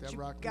 You got that,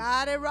 Rock?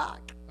 Got it,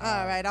 Rock.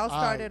 All right, I'll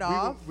start it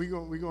off. We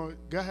gonna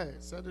go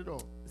ahead, set it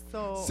off.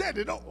 So set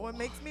it off. What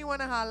makes me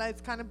want to holla,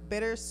 it's kind of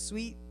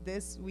bittersweet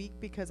this week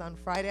because on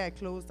Friday I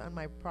closed on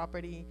my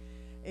property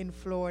in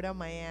Florida,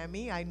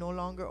 Miami. I no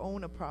longer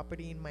own a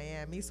property in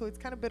Miami, so it's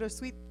kind of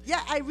bittersweet.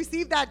 Yeah, I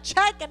received that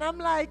check, and I'm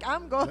like,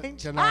 I'm going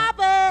shopping. Can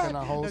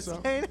I hold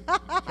some? Can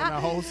I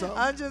hold some?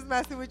 I'm just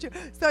messing with you.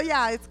 So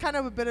yeah, it's kind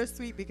of a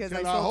bittersweet because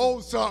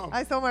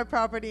I sold my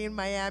property in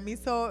Miami.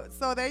 So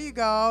there you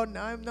go.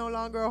 Now I'm no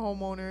longer a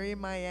homeowner in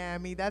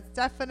Miami. That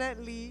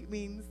definitely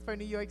means for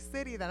New York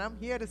City that I'm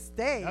here to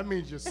stay. That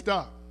means you're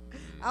stuck.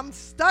 I'm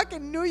stuck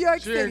in New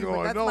York City. Ain't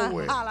going that's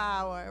nowhere. my holla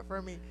hour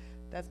for me.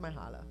 That's my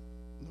holla.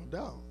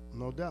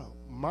 No doubt.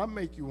 My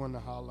make you want to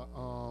holler.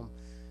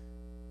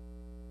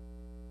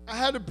 I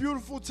had a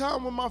beautiful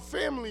time with my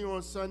family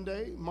on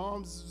Sunday.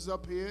 Mom's was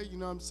up here, you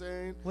know what I'm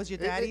saying? Was your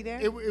daddy there?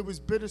 It was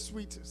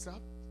bittersweet.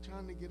 Stop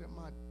trying to get at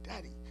my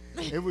daddy.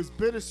 It was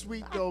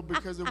bittersweet though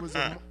because it was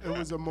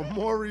a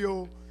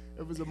memorial.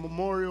 It was a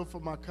memorial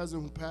for my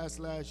cousin who passed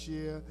last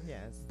year.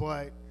 Yes.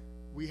 But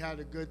we had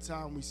a good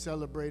time. We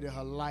celebrated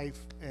her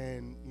life,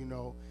 and you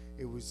know,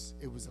 it was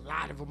a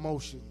lot of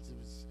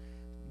emotions.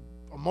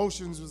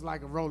 Emotions was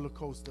like a roller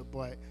coaster,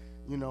 but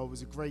you know, it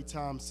was a great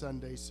time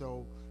Sunday.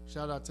 So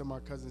shout out to my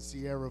cousin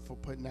Sierra for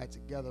putting that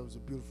together. It was a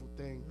beautiful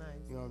thing. Nice.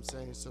 You know what I'm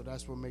saying? So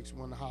that's what makes you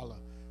want to holler.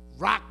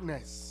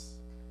 Rockness.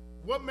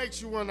 What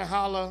makes you want to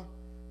holler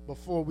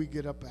before we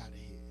get up out of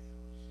here?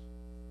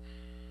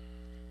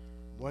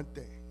 One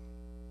thing.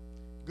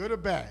 Good or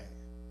bad?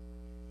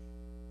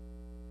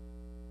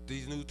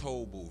 These new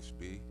toll booths,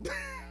 B.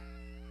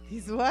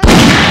 These what?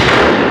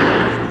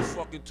 These new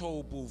fucking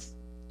toll booth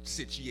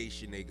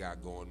situation they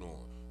got going on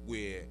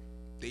where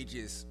they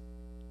just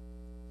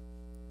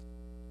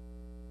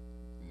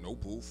no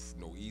booth,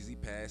 no easy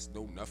pass,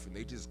 no nothing.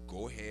 They just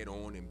go ahead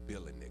on and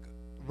bill a nigga.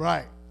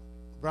 Right.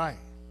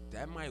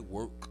 That might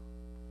work.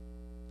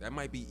 That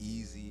might be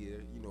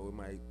easier. You know, it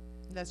might.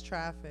 Less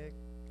traffic.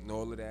 And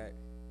all of that.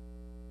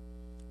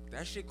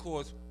 That shit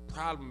cause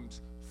problems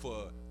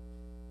for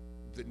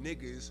the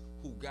niggas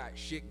who got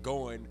shit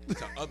going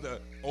to other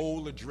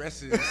old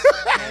addresses.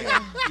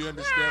 You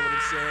understand what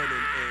I'm saying?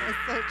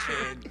 That's so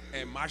true.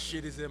 And my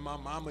shit is in my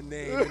mama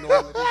name and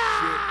all of this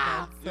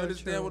shit. You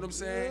understand what I'm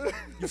saying?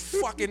 You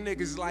fucking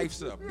niggas'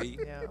 lives up, B.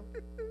 Yeah.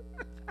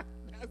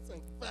 That's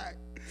a fact.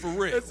 For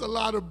real. There's a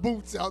lot of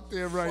boots out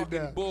there right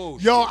Fucking now.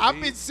 bullshit, Yo, I've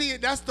B. been seeing,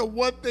 that's the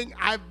one thing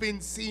I've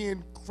been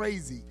seeing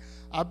crazy.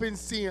 I've been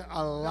seeing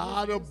a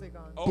lot of boots.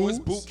 Oh, it's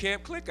boot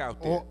camp click out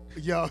there.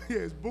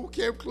 It's boot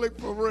camp click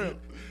for real.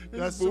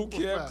 That's boot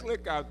super camp fact.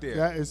 click out there.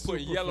 That is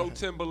putting super yellow fact.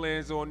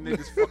 Timberlands on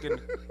niggas fucking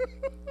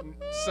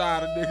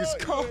side of niggas'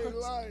 cars.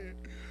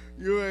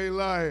 You ain't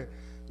lying.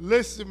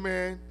 Listen,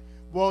 man.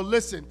 Well,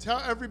 listen. Tell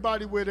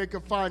everybody where they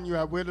can find you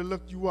at, where to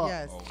look you up.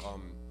 Yes.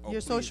 Your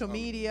please, social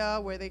media,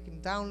 where they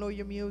can download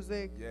your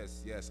music.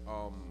 Yes.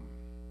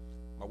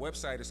 My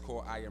website is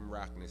called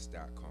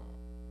IamRockness.com,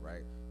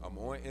 right? I'm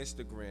on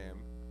Instagram,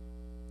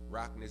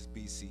 Rockness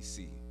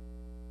BCC.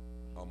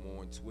 I'm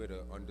on Twitter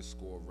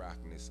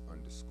 _Rockness_.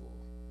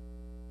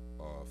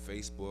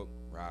 Facebook,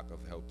 Rock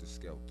of Helter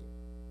Skelter.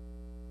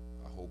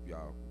 I hope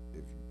y'all,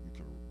 if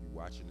you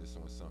watching this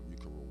on something, you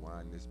can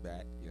rewind this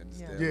back. You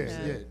understand? Yeah, what I'm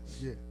saying?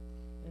 yeah.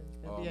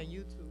 It'll be on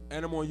YouTube.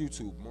 And I'm on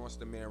YouTube,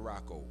 Monster Man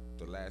Rocco.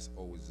 The last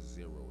O is a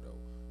 0 though.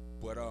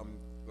 But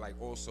like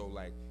also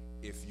like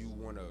if you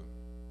wanna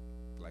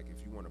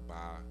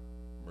buy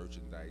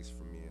merchandise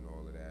from me and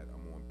all of that,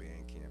 I'm on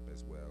Bandcamp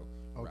as well.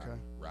 Okay.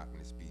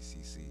 Rockness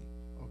BCC.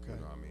 Okay. You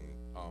know what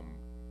I mean?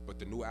 But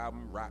the new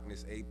album,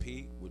 Rockness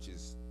AP, which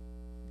is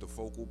the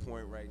focal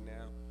point right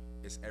now,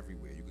 it's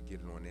everywhere. You could get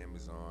it on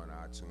Amazon,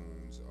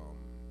 iTunes,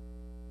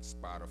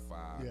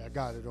 Spotify. Yeah, I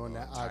got it on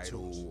that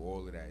Tidal, iTunes.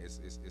 all of that.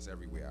 It's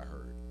everywhere. I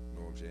heard. You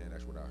know what I'm saying?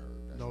 That's what I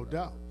heard. No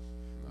doubt.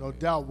 No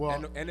doubt.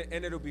 Well, and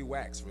it'll be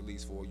wax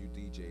released for all you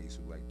DJs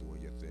who like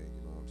doing your thing.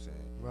 You know what I'm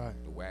saying? Right.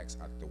 The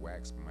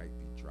wax might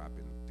be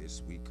dropping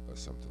this week or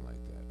something like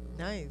that.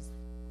 Nice.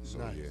 So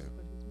Nice. yeah.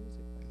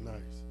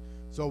 Nice.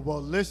 So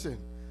well, listen.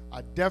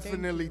 I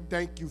definitely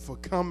thank you for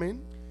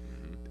coming.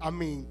 I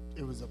mean,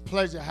 it was a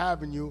pleasure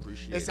having you.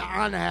 It's an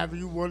honor having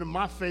you. One of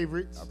my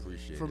favorites I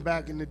appreciate from it,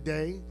 back in the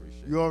day.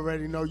 You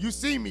already know. You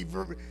see me.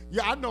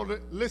 Yeah, I know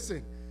that.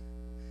 Listen,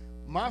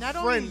 my Not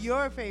friends. only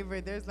your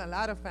favorite, there's a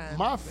lot of fans.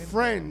 My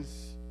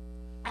friends,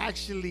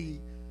 actually,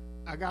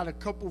 I got a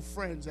couple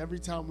friends. Every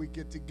time we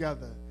get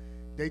together,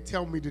 they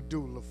tell me to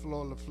do La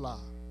Flor La Fly,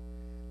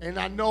 and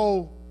I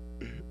know.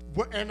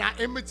 And I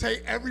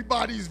imitate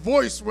everybody's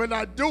voice when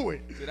I do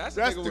it. See, that's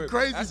the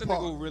crazy that's part.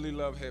 a nigga who really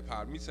love hip hop.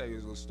 Let me tell you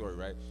this little story,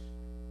 right?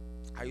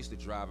 I used to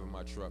drive in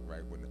my truck,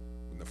 right, when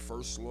the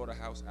first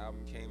Slaughterhouse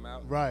album came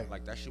out. Right.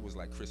 Like that shit was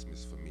like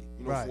Christmas for me.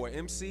 You know, Right. for an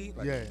MC,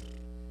 like Yeah,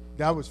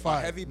 that was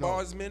fire. heavy No.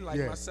 barsman like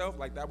Yeah. myself,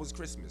 like that was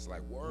Christmas.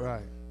 Like word.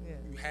 Right. Yeah.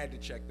 You had to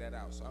check that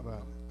out. So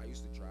I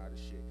used to drive this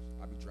shit.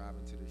 I'd be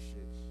driving to this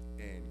shit,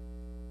 and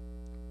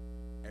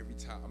every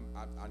time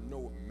I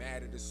know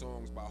mad at the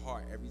songs by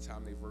heart. Every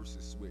time they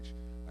verses switch.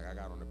 Like I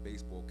got on a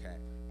baseball cap,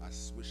 I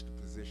switched the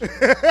position.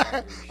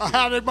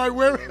 How they might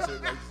wear it. You know what I'm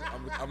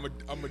saying? Like,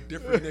 I'm a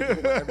different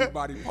nigga for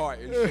everybody part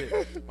and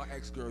shit. My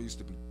ex-girl used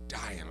to be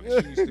dying.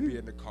 Like, she used to be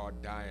in the car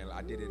dying. Like,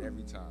 I did it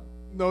every time.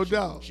 No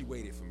doubt. She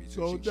waited for me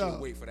too. No She doubt.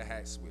 would wait for the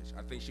hat switch.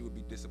 I think she would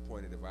be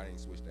disappointed if I didn't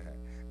switch the hat.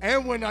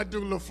 And when I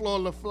do La Flor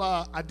La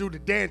Fly, I do the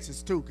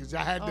dances too, because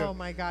I had to. Oh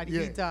my God,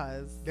 he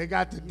does. They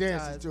got the He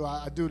dances does. too.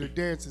 I do the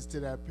dances to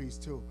that piece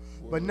too.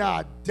 But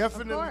nah,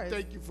 definitely course.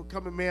 thank you for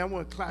coming, man. I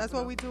want to clap. That's it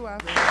what up. we do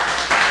after.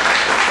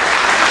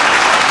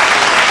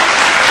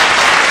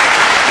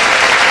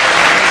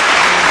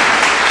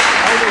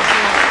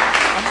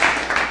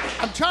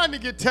 I'm trying to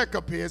get Tech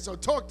up here, so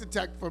talk to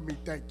Tech for me.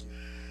 Thank you.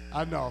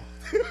 I know.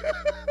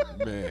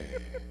 Man.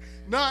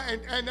 Nah,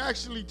 and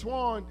actually,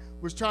 Twan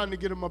was trying to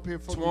get him up here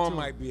for me Twan too.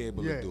 might be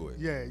able to do it.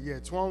 Yeah.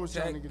 Twan was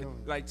trying to Tech, get him.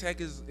 like Tech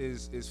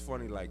is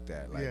funny like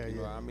that. Like Yeah, you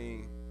know, yeah. I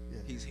mean,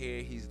 he's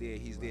here, he's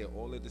there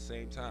all at the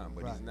same time.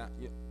 But Right. he's not.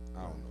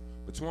 I don't know.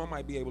 But Twan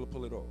might be able to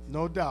pull it off.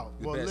 No doubt.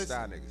 The Well, best listen,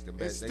 style niggas. The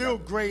best, it's they still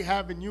got- great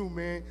having you,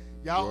 man.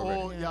 Y'all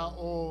already-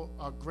 all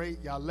are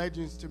great. Y'all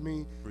legends to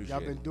me. Appreciate Y'all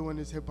been it. doing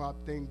this hip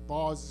hop thing.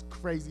 Bars is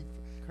crazy.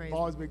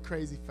 Bars been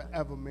crazy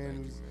forever, man.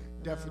 It was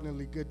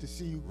definitely good to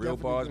see you. Real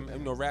Definitely bars, good to-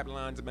 you know, rap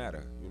lines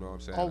matter. You know what I'm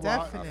saying? Oh,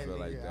 well, I feel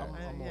like yeah, that.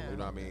 I'm You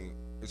know what I mean?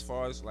 As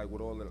far as like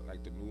with all the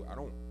like the new, I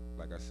don't,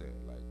 like I said,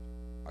 like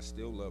I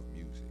still love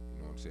music. You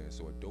know what I'm saying?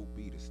 So a dope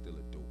beat is still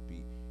a dope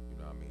beat. You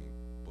know what I mean?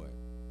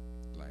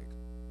 But like,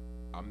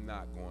 I'm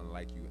not going to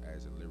like you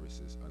as a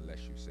lyricist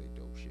unless you say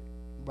dope shit.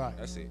 Right.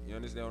 That's it. You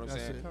understand what I'm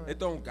That's saying? it. It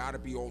don't gotta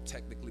be all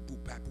technically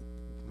boop bap boop.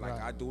 Like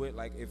Right. I do it.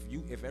 Like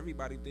if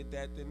everybody did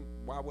that, then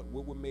what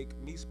would make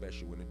me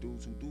special? And the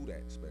dudes who do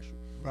that special.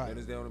 Right. You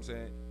understand what I'm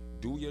saying?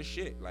 Do your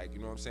shit. Like, you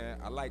know what I'm saying?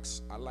 I like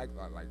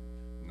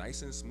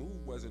Nice and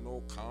Smooth wasn't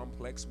all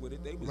complex with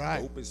it. They was Right.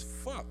 dope as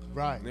fuck.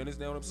 Right. You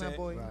understand what I'm saying?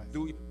 boy.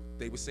 Right.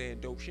 They were saying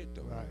dope shit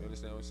though. Right. You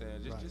understand what I'm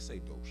saying? Just Right. just say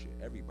dope shit.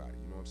 Everybody.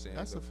 You know what I'm saying?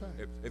 That's So a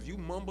fact. If you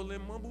mumble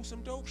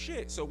some dope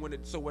shit. So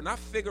when I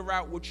figure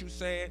out what you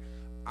saying,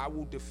 I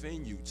will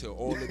defend you to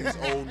all of these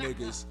old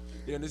niggas.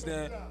 You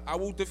understand? I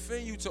will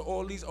defend you to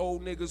all these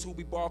old niggas who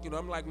be barking.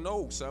 I'm like,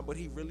 no, son, but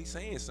he really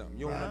saying something.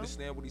 You don't Right.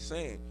 understand what he's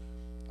saying.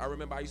 I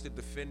remember I used to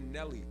defend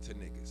Nelly to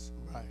niggas.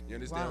 Right. You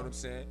understand Wow. what I'm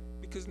saying?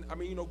 Because I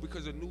mean, you know,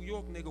 because a New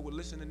York nigga would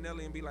listen to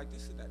Nelly and be like,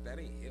 this is that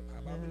ain't hip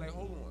hop. I'd be like,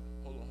 hold on.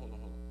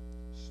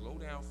 Slow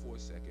down for a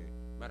second.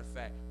 Matter of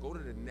fact, go to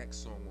the next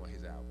song on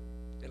his album.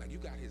 They're like, you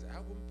got his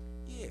album?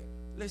 Yeah.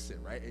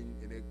 Listen, right?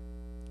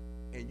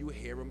 And you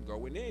hear him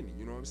going in,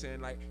 you know what I'm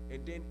saying? Like,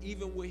 and then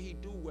even what he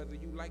do, whether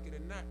you like it or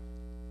not,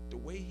 the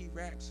way he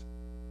raps,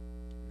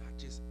 not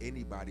just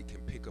anybody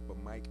can pick up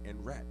a mic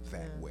and rap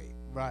that way.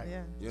 Right.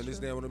 Yeah. You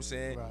understand what I'm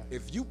saying? Right.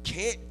 If you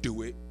can't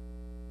do it,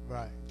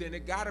 Right. then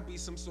it gotta be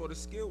some sort of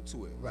skill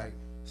to it. Right.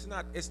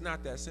 Like, it's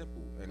not that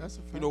simple. And That's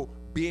a fact. you know,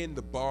 being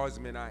the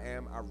barsman I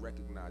am, I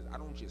recognize I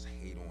don't just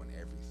hate on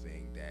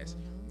everything that's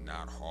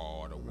not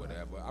hard or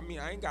whatever. I mean,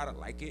 I ain't gotta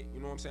like it, you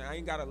know what I'm saying? I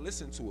ain't gotta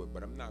listen to it,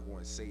 but I'm not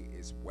gonna say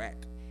it's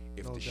whack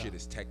if No the shit doubt.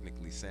 is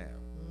technically sound.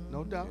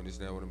 No doubt. You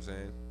understand what I'm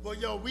saying? Well,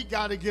 yo, we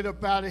got to get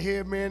up out of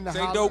here, man.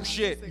 Say dope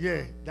shit.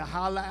 Yeah, the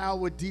Holla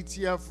Hour,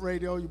 DTF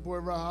Radio. Your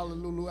boy, Holla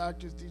Lulu,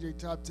 actress, DJ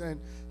Top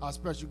 10. Our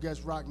special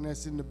guest,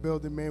 Rockness, in the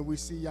building, man. We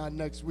see y'all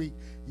next week.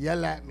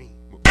 Yell at me.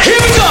 Here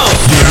we go!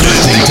 You're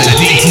listening to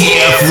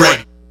DTF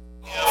Radio.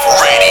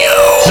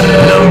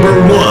 Number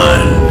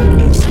 1.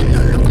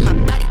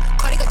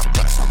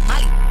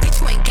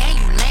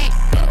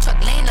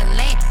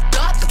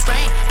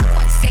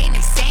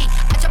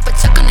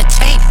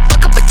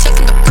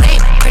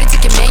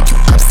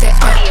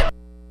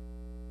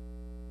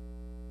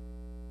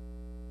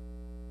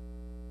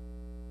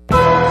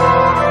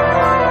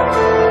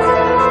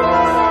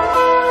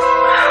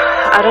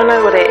 I don't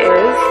know what it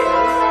is,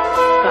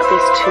 but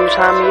this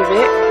two-time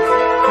music,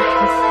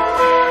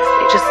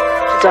 it just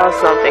does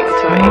something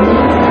to me.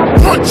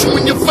 Punch you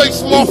in your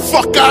face,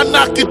 motherfucker, I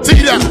knock your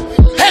teeth out.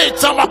 Every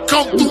time I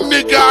come through,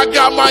 nigga, I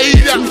got my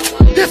heat out.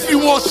 If you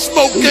want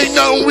smoke, ain't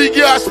nothing we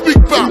gotta speak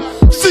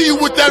about. See you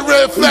with that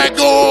red flag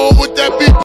on, with that beat.